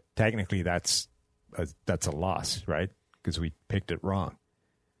me that technically that's a loss, right? Because we picked it wrong.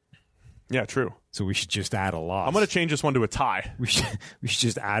 Yeah, true. So we should just add a loss. I'm going to change this one to a tie. We should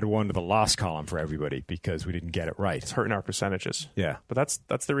just add 1 to the loss column for everybody because we didn't get it right. It's hurting our percentages. Yeah. But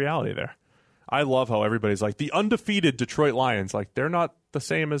that's the reality there. I love how everybody's like, the undefeated Detroit Lions, they're not the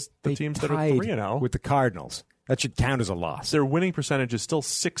same as the teams that are 3-0. With the Cardinals. That should count as a loss. Their winning percentage is still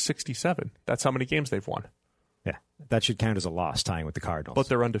 .667. That's how many games they've won. Yeah. That should count as a loss, tying with the Cardinals. But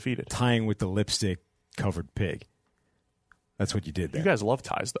they're undefeated. Tying with the lipstick-covered pig. That's what you did there. You guys love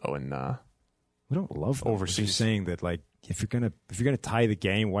ties, though, and we don't love them. overseas. We're just saying that, if you're gonna tie the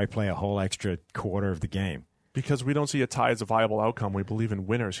game, why play a whole extra quarter of the game? Because we don't see a tie as a viable outcome. We believe in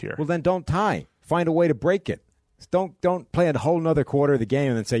winners here. Well, then don't tie. Find a way to break it. Don't play a whole nother quarter of the game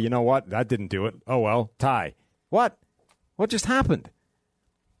and then say, you know what, that didn't do it. Oh well, tie. What just happened?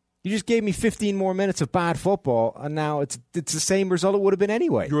 You just gave me 15 more minutes of bad football, and now it's the same result it would have been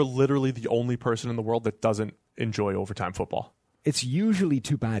anyway. You're literally the only person in the world that doesn't enjoy overtime football. It's usually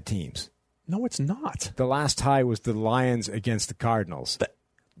 2 bad teams. No, it's not. The last tie was the Lions against the Cardinals.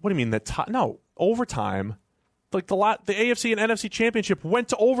 What do you mean? No, overtime. The AFC and NFC championship went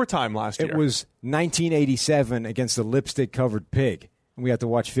to overtime last year. It was 1987 against the lipstick-covered pig, and we had to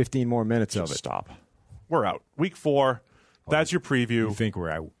watch 15 more minutes of it. Stop. We're out. Week 4. That's your preview. You think we're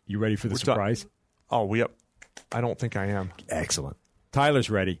out? You ready for the surprise? We up. I don't think I am. Excellent. Tyler's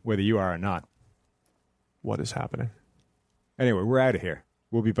ready, whether you are or not. What is happening? Anyway, we're out of here.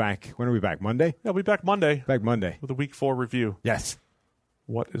 We'll be back. When are we back? Monday? Yeah, we'll be back Monday. Back Monday. With a Week 4 review. Yes.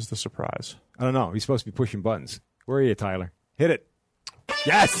 What is the surprise? I don't know. He's supposed to be pushing buttons. Where are you, Tyler? Hit it.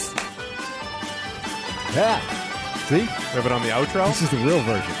 Yes! Yeah. See? We have it on the outro? This is the real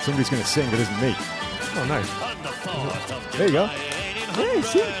version. Somebody's going to sing that isn't me. Oh, nice. There you go. Hey,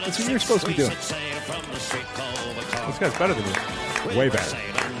 see? That's what you're supposed to be doing. This guy's better than you. Way better.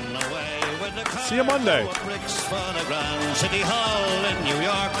 See you Monday. City Hall in New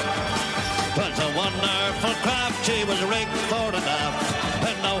York. Was a wonderful craft. She was rigged for a daft.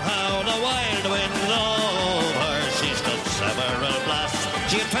 And know how the wild winds over. She stood several blasts.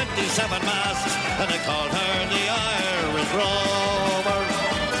 She had 27 masts, and they called her the Irish Rover.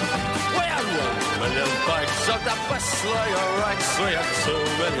 We had 1 million bags of the best lager rights. We had 2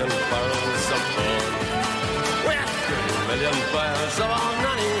 million barrels of corn. We had 3 million barrels of our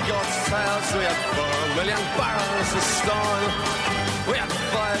nanny goat's tails. We had 4 million barrels of stone. We had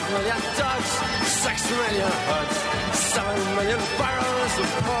 5 million dogs, 6 million herds, 7 million barrels of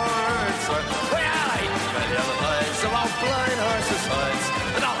ports. We had 8 million hides of our blind horses' hides,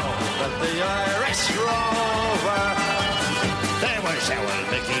 and all but the Irish Rover. There was old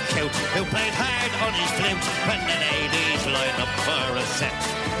Mickey Cute, who played hard on his flute when the ladies lined up for a set.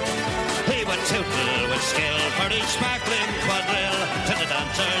 He would tootle with skill for each sparkling quadrille, till the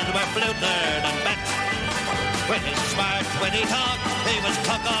dancers were fluted and bet. When he's smart, when he talked, he was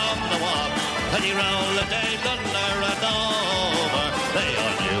cock on the walk, and he rolled a day under a dome.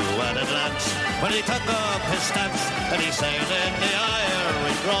 when he took up his stance and he sailed in the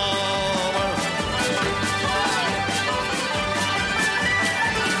Irish Rover.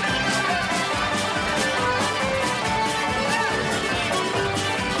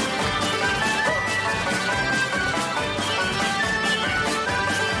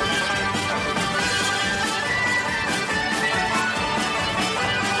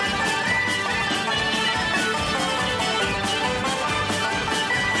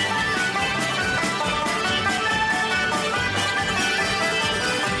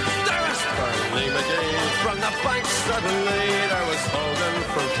 Suddenly there was Hogan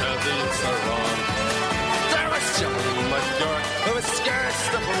from County Tyrone. There was Johnny McGurk, who was scared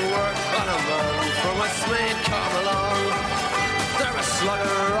stiff of work, and a man from Westmead come along. There was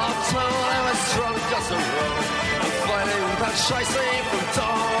Slugger of Town, who was drunk as a road, and fighting that shicey from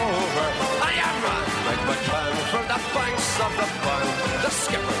Dover. I am man like McCann from the banks of the Bank, the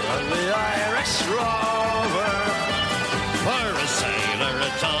skipper of the Irish Rover. For a sailor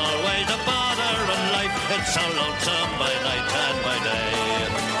it's always a bother in life, it's so lonesome by night and by day.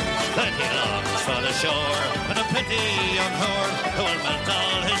 Then he longs for the shore and a pretty young whore who will melt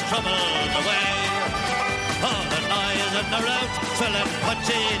all his troubles away. All the noise and the rout, swilling,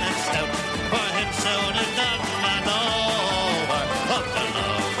 punching and stout, for him soon is done and over. Of the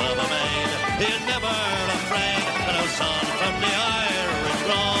love of a maid, he is never afraid, and a son from the Irish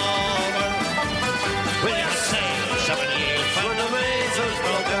Rover. We are sailed 7 years when the Mazels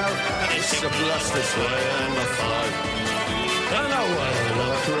broke out, and he should bless this way in the fog. And a whale of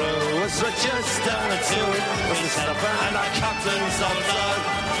a crew was just down a tune, with the skipper and the captain's on down.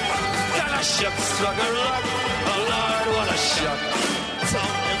 Then a ship struck a rock, oh Lord, what a shock. So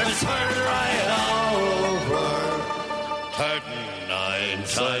it turned right over. 39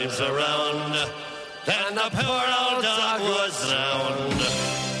 times around, then the poor old dog was drowned.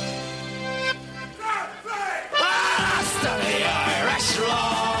 The Irish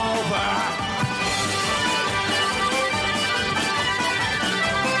Rover.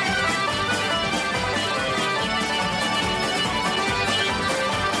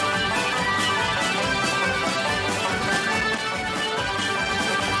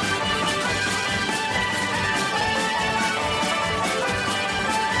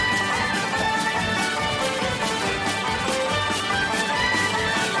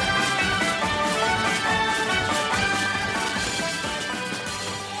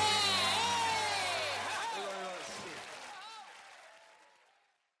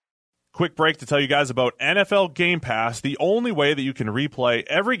 Quick break to tell you guys about NFL Game Pass, the only way that you can replay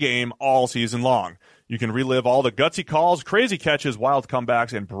every game all season long. You can relive all the gutsy calls, crazy catches, wild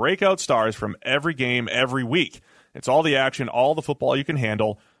comebacks, and breakout stars from every game every week. It's all the action, all the football you can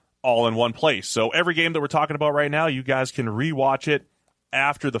handle, all in one place. So every game that we're talking about right now, you guys can rewatch it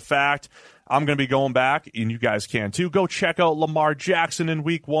after the fact. I'm going to be going back, and you guys can too. Go check out Lamar Jackson in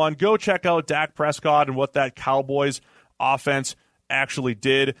Week 1. Go check out Dak Prescott and what that Cowboys offense actually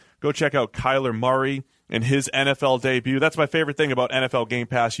did. Go check out Kyler Murray and his NFL debut. That's my favorite thing about NFL Game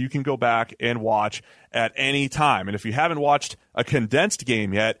Pass. You can go back and watch at any time. And if you haven't watched a condensed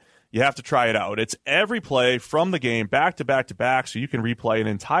game yet, you have to try it out. It's every play from the game back to back to back, so you can replay an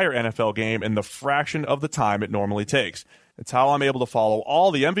entire NFL game in the fraction of the time it normally takes. It's how I'm able to follow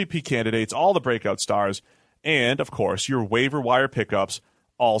all the MVP candidates, all the breakout stars, and, of course, your waiver wire pickups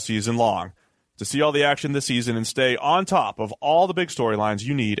all season long. To see all the action this season and stay on top of all the big storylines,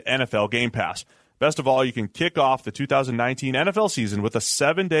 you need NFL Game Pass. Best of all, you can kick off the 2019 NFL season with a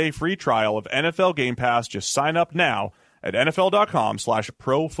 7-day free trial of NFL Game Pass. Just sign up now at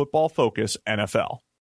NFL.com/ProFootballFocusNFL.